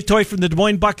stuff. Nate Toit from the Des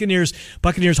Moines Buccaneers.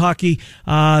 Buccaneers hockey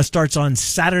starts on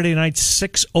Saturday night,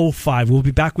 6:05. We'll be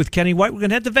back with Kenny White. We're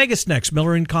going to head to Vegas next.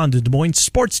 Miller and Condon, Des Moines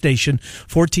Sports Station,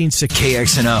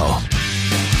 1460. KXNO.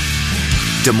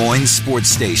 Des Moines Sports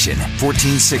Station,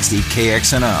 1460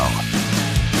 KXNO.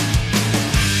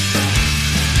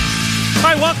 All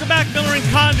right, welcome back. Miller and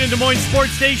Condon, Des Moines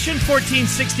Sports Station,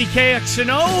 1460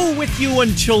 KXNO, with you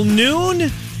until noon. Going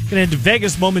to head to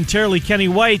Vegas momentarily. Kenny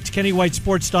White,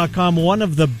 KennyWhiteSports.com, one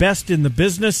of the best in the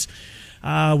business.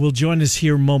 will join us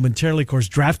here momentarily. Of course,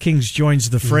 DraftKings joins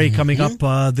the fray coming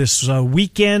up this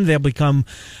weekend. They'll become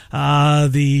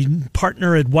the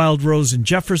partner at Wild Rose and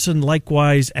Jefferson,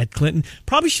 likewise at Clinton.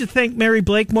 Probably should thank Mary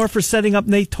Blakemore for setting up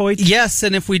Nate Toit. Yes,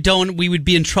 and if we don't, we would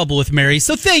be in trouble with Mary.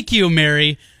 So thank you,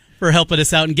 Mary, for helping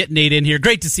us out and getting Nate in here.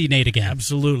 Great to see Nate again.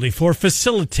 Absolutely, for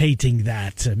facilitating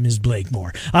that, Ms.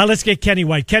 Blakemore. Let's get Kenny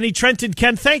White. Kenny Trenton.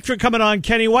 Ken, thanks for coming on,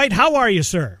 Kenny White. How are you,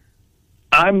 sir?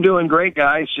 I'm doing great,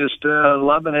 guys. Just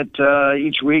loving it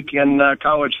each week in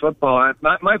college football.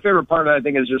 My favorite part, I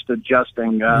think, is just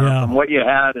adjusting from what you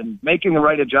had and making the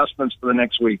right adjustments for the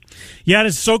next week. Yeah,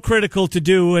 it's so critical to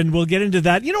do, and we'll get into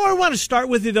that. You know what I want to start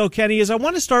with, though, Kenny, is I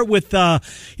want to start with,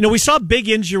 we saw big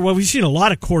injury. Well, we've seen a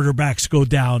lot of quarterbacks go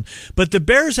down, but the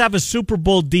Bears have a Super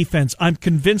Bowl defense. I'm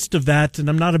convinced of that, and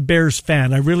I'm not a Bears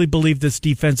fan. I really believe this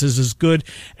defense is as good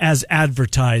as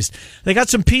advertised. They got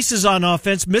some pieces on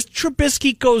offense. Mr. Trubisky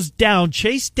goes down.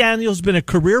 Chase Daniel's been a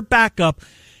career backup.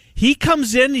 He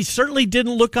comes in. He certainly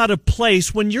didn't look out of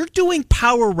place. When you're doing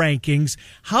power rankings,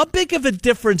 how big of a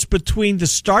difference between the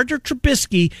starter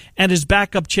Trubisky and his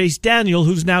backup Chase Daniel,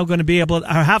 who's now going to be able to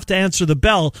have to answer the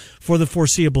bell for the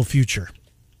foreseeable future?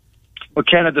 Well,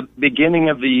 Ken, at the beginning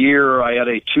of the year, I had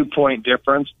a 2-point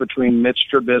difference between Mitch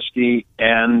Trubisky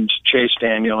and Chase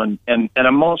Daniel, and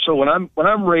I'm also when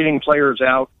I'm rating players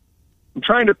out, I'm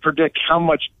trying to predict how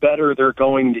much better they're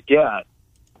going to get.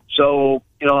 So,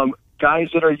 guys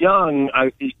that are young,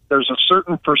 there's a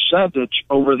certain percentage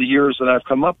over the years that I've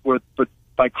come up with, but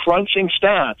by crunching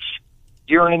stats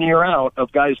year in and year out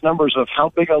of guys' numbers of how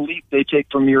big a leap they take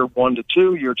from year 1 to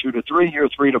 2, year 2 to 3, year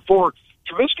 3 to 4,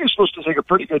 Trubisky is supposed to take a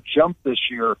pretty good jump this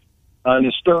year in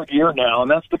his third year now, and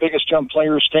that's the biggest jump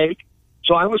players take.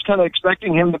 So I was kind of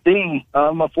expecting him to be a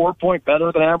 4-point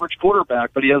better than average quarterback,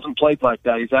 but he hasn't played like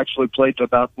that. He's actually played to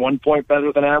about 1 point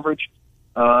better than average.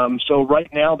 So right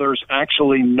now there's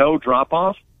actually no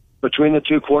drop-off between the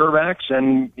two quarterbacks,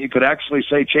 and you could actually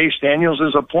say Chase Daniels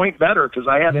is a point better because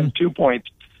I had him 2 points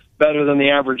better than the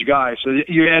average guy. So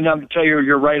and I'm tell you,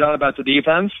 you're right on about the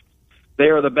defense. They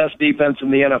are the best defense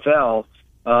in the NFL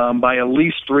by at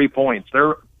least 3 points.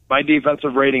 My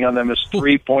defensive rating on them is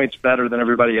 3 points better than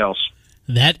everybody else.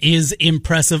 That is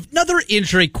impressive. Another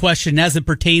injury question as it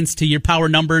pertains to your power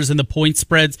numbers and the point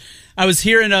spreads. I was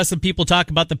hearing some people talk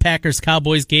about the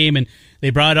Packers-Cowboys game, and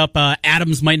they brought up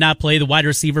Adams might not play, the wide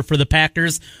receiver for the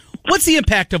Packers. What's the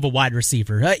impact of a wide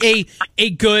receiver? A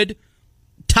good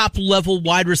top-level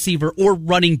wide receiver or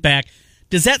running back,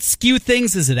 does that skew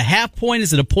things? Is it a half point?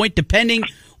 Is it a point depending?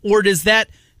 Or does that,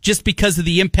 just because of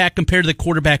the impact compared to the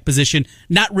quarterback position,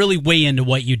 not really weigh into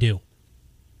what you do?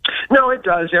 No, it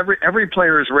does. Every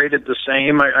player is rated the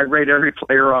same. I rate every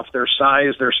player off their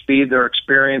size, their speed, their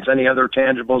experience, any other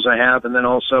tangibles I have, and then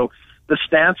also the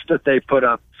stats that they put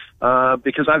up.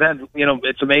 Because I've had,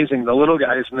 it's amazing. The little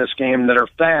guys in this game that are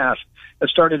fast have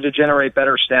started to generate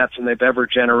better stats than they've ever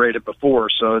generated before.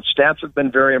 So stats have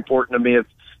been very important to me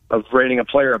of rating a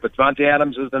player. But Devontae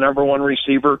Adams is the number one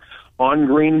receiver on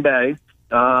Green Bay.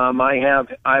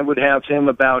 I would have him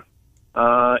about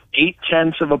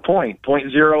 0.8 of a point,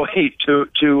 0.08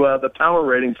 to the power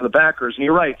rating for the Packers. And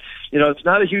you're right. It's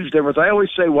not a huge difference. I always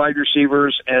say wide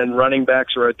receivers and running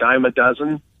backs are a dime a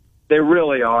dozen. They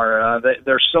really are.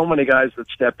 There's so many guys that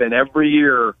step in every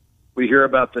year. We hear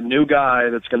about the new guy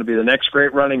that's going to be the next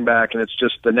great running back, and it's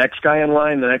just the next guy in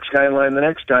line, the next guy in line, the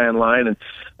next guy in line.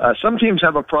 And some teams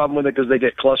have a problem with it because they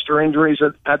get cluster injuries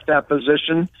at that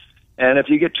position. And if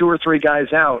you get 2 or 3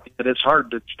 guys out, it's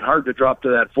hard to drop to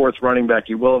that fourth running back.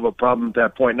 You will have a problem at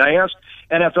that point. And I ask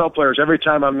NFL players every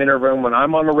time I'm interviewing, when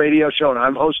I'm on a radio show and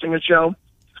I'm hosting a show,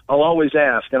 I'll always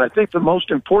ask. And I think the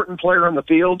most important player on the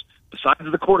field,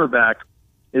 besides the quarterback,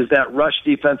 is that rush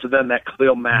defensive end, that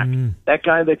Khalil Mack. That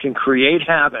guy that can create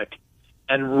havoc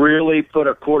and really put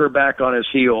a quarterback on his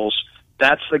heels.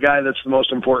 That's the guy that's the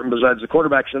most important besides the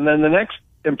quarterbacks. And then the next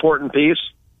important piece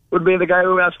would be the guy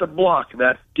who has to block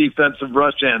that defensive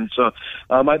rush end. So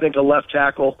I think a left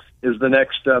tackle is the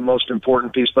next most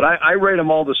important piece. But I rate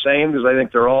them all the same because I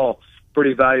think they're all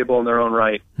pretty valuable in their own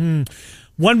right.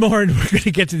 One more, and we're going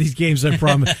to get to these games, I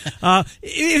promise.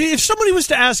 If somebody was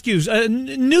to ask you,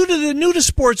 new to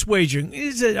sports wagering,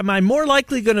 am I more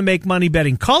likely going to make money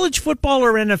betting college football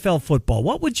or NFL football?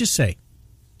 What would you say?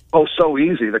 Oh, so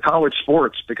easy. The college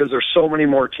sports, because there's so many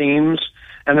more teams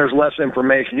and there's less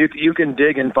information. You can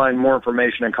dig and find more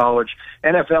information in college.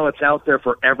 NFL, it's out there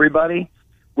for everybody,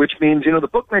 which means, the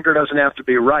bookmaker doesn't have to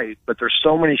be right, but there's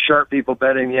so many sharp people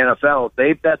betting the NFL.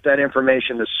 They bet that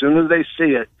information as soon as they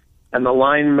see it, and the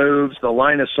line moves. The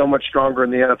line is so much stronger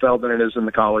in the NFL than it is in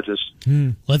the colleges.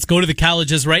 Let's go to the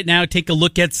colleges right now, take a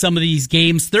look at some of these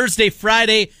games. Thursday,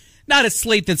 Friday, not a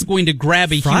slate that's going to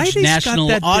grab a Friday's huge national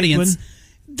got that audience. big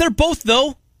one. They're both,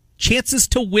 though, chances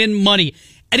to win money.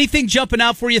 Anything jumping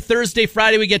out for you Thursday,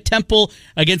 Friday? We get Temple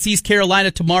against East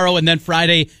Carolina tomorrow, and then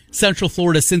Friday, Central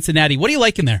Florida, Cincinnati. What are you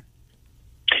liking there?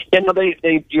 Yeah, no,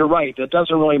 you're right. It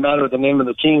doesn't really matter the name of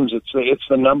the teams. It's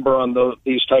the number on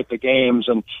these type of games.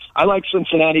 And I like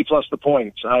Cincinnati plus the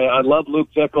points. I love Luke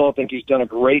Fickell. I think he's done a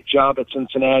great job at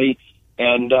Cincinnati.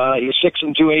 And he's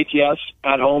 6-2 ATS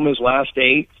at home his last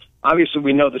 8. Obviously,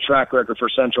 we know the track record for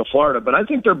Central Florida, but I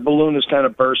think their balloon has kind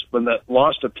of burst when the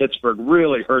loss to Pittsburgh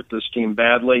really hurt this team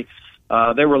badly.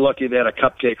 They were lucky they had a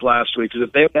cupcake last week, because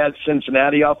if they had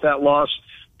Cincinnati off that loss,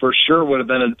 for sure would have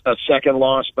been a second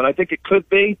loss, but I think it could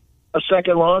be a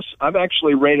second loss. I've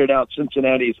actually rated out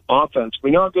Cincinnati's offense. We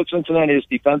know how good Cincinnati is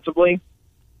defensively,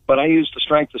 but I used the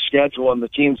strength of schedule and the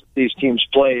teams that these teams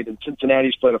played, and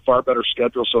Cincinnati's played a far better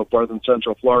schedule so far than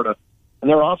Central Florida. And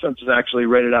their offense is actually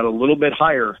rated out a little bit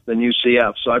higher than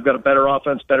UCF. So I've got a better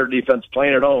offense, better defense,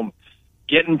 playing at home,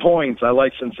 getting points. I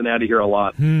like Cincinnati here a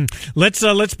lot. Let's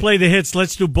play the hits.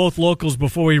 Let's do both locals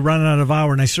before we run out of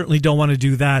hour, and I certainly don't want to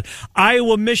do that.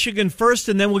 Iowa, Michigan first,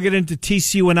 and then we'll get into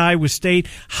TCU and Iowa State.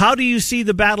 How do you see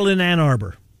the battle in Ann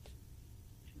Arbor?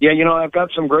 Yeah, I've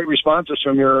got some great responses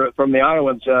from the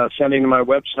Iowans sending to my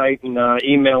website and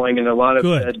emailing, and a lot of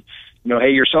said,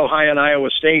 hey, you're so high on Iowa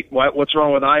State. What's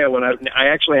wrong with Iowa? And I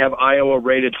actually have Iowa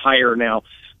rated higher now.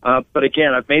 But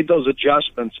again, I've made those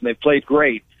adjustments, and they played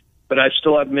great. But I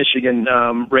still have Michigan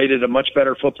rated a much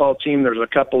better football team. There's a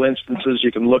couple instances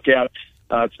you can look at.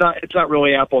 It's not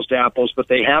really apples to apples, but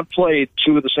they have played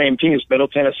two of the same teams, Middle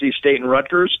Tennessee State and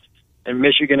Rutgers. And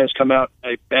Michigan has come out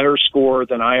a better score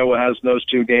than Iowa has in those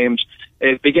two games. At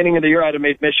the beginning of the year, I'd have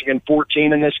made Michigan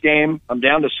 14 in this game. I'm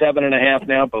down to 7.5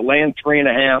 now, but laying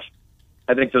 3.5.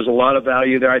 I think there's a lot of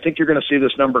value there. I think you're going to see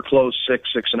this number close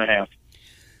 6.5.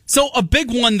 So a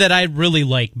big one that I really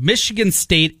like, Michigan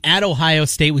State at Ohio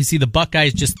State. We see the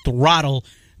Buckeyes just throttle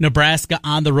Nebraska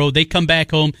on the road. They come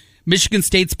back home. Michigan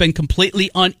State's been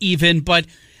completely uneven, but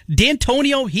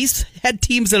D'Antonio, he's had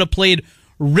teams that have played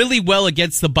really well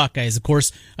against the Buckeyes. Of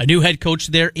course, a new head coach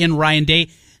there in Ryan Day.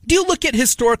 Do you look at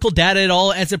historical data at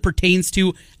all as it pertains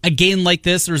to a game like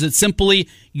this, or is it simply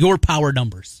your power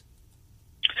numbers?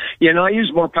 Yeah, no, I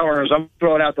use more power numbers. I'm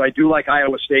throwing out that I do like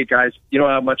Iowa State, guys. You know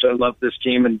how much I love this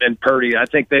team and Purdy. I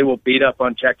think they will beat up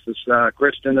on Texas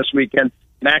Christian this weekend.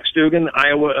 Max Duggan,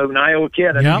 an Iowa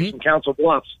kid, I think he's from Council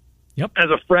Bluffs. Yep. As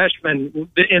a freshman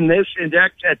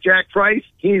at Jack Price,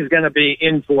 he's going to be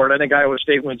in for it. I think Iowa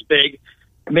State wins big.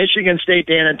 Michigan State,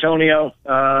 D'Antonio.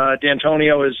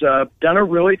 D'Antonio has done a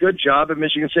really good job at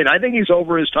Michigan State. I think he's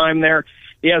over his time there.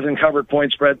 He hasn't covered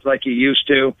point spreads like he used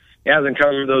to. He hasn't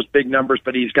covered those big numbers,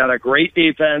 but he's got a great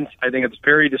defense. I think it's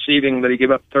very deceiving that he gave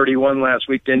up 31 last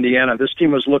week to Indiana. This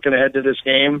team was looking ahead to this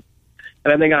game,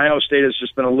 and I think Iowa State has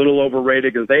just been a little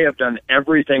overrated because they have done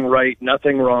everything right,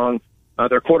 nothing wrong.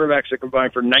 Their quarterbacks have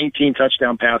combined for 19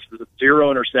 touchdown passes,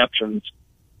 0 interceptions.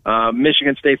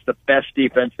 Michigan State's the best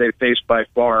defense they've faced by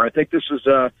far. I think this is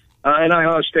an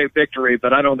Iowa State victory,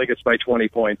 but I don't think it's by 20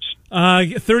 points.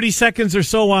 30 seconds or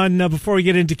so on before we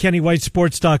get into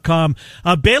KennyWhiteSports.com.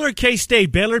 Baylor,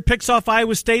 K-State. Baylor picks off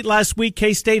Iowa State last week.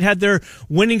 K-State had their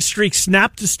winning streak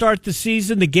snapped to start the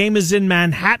season. The game is in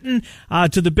Manhattan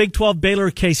to the Big 12,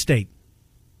 Baylor, K-State.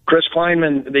 Chris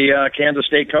Kleinman, the Kansas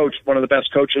State coach, one of the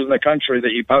best coaches in the country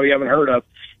that you probably haven't heard of.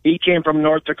 He came from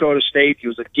North Dakota State. He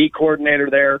was a D coordinator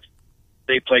there.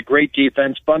 They play great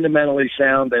defense, fundamentally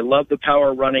sound. They love the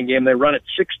power running game. They run it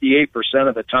 68%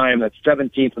 of the time. That's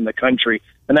 17th in the country,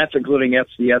 and that's including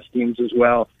FCS teams as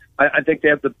well. I think they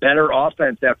have the better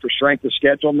offense after strength of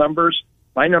schedule numbers.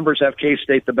 My numbers have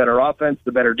K-State the better offense,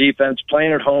 the better defense.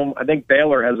 Playing at home, I think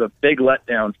Baylor has a big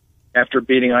letdown after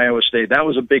beating Iowa State. That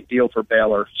was a big deal for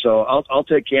Baylor. So I'll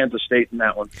take Kansas State in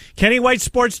that one.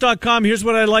 KennyWhiteSports.com. Here's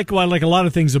what I like. Well, I like a lot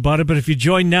of things about it, but if you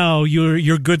join now,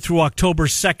 you're good through October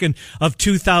 2nd of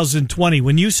 2020.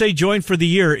 When you say join for the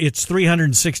year, it's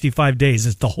 365 days.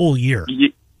 It's the whole year.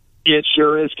 It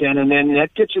sure is, Ken. And then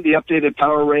that gets you the updated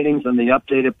power ratings and the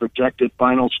updated projected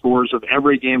final scores of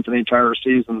every game for the entire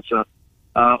season. So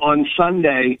on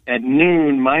Sunday at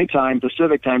noon, my time,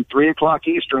 Pacific time, 3 o'clock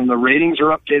Eastern, the ratings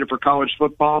are updated for college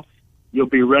football. You'll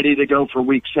be ready to go for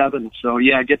Week 7. So,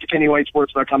 yeah, get to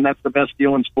KennyWhiteSports.com. That's the best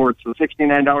deal in sports. So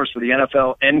 $69 for the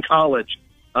NFL and college.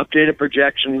 Updated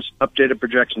projections, updated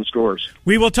projection scores.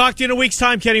 We will talk to you in a week's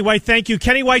time, Kenny White. Thank you.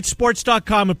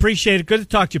 KennyWhiteSports.com. Appreciate it. Good to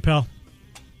talk to you, pal.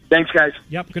 Thanks, guys.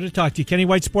 Yep, good to talk to you.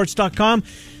 KennyWhiteSports.com.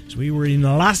 So we were in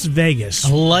Las Vegas.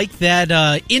 I like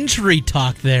that injury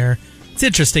talk there It's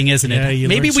interesting, isn't it? Yeah,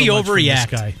 maybe we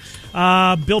overreact.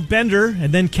 Guy. Bill Bender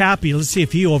and then Cappy. Let's see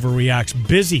if he overreacts.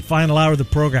 Busy final hour of the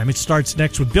program. It starts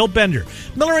next with Bill Bender.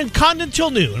 Miller and Condon till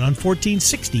noon on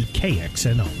 1460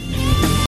 KXNO.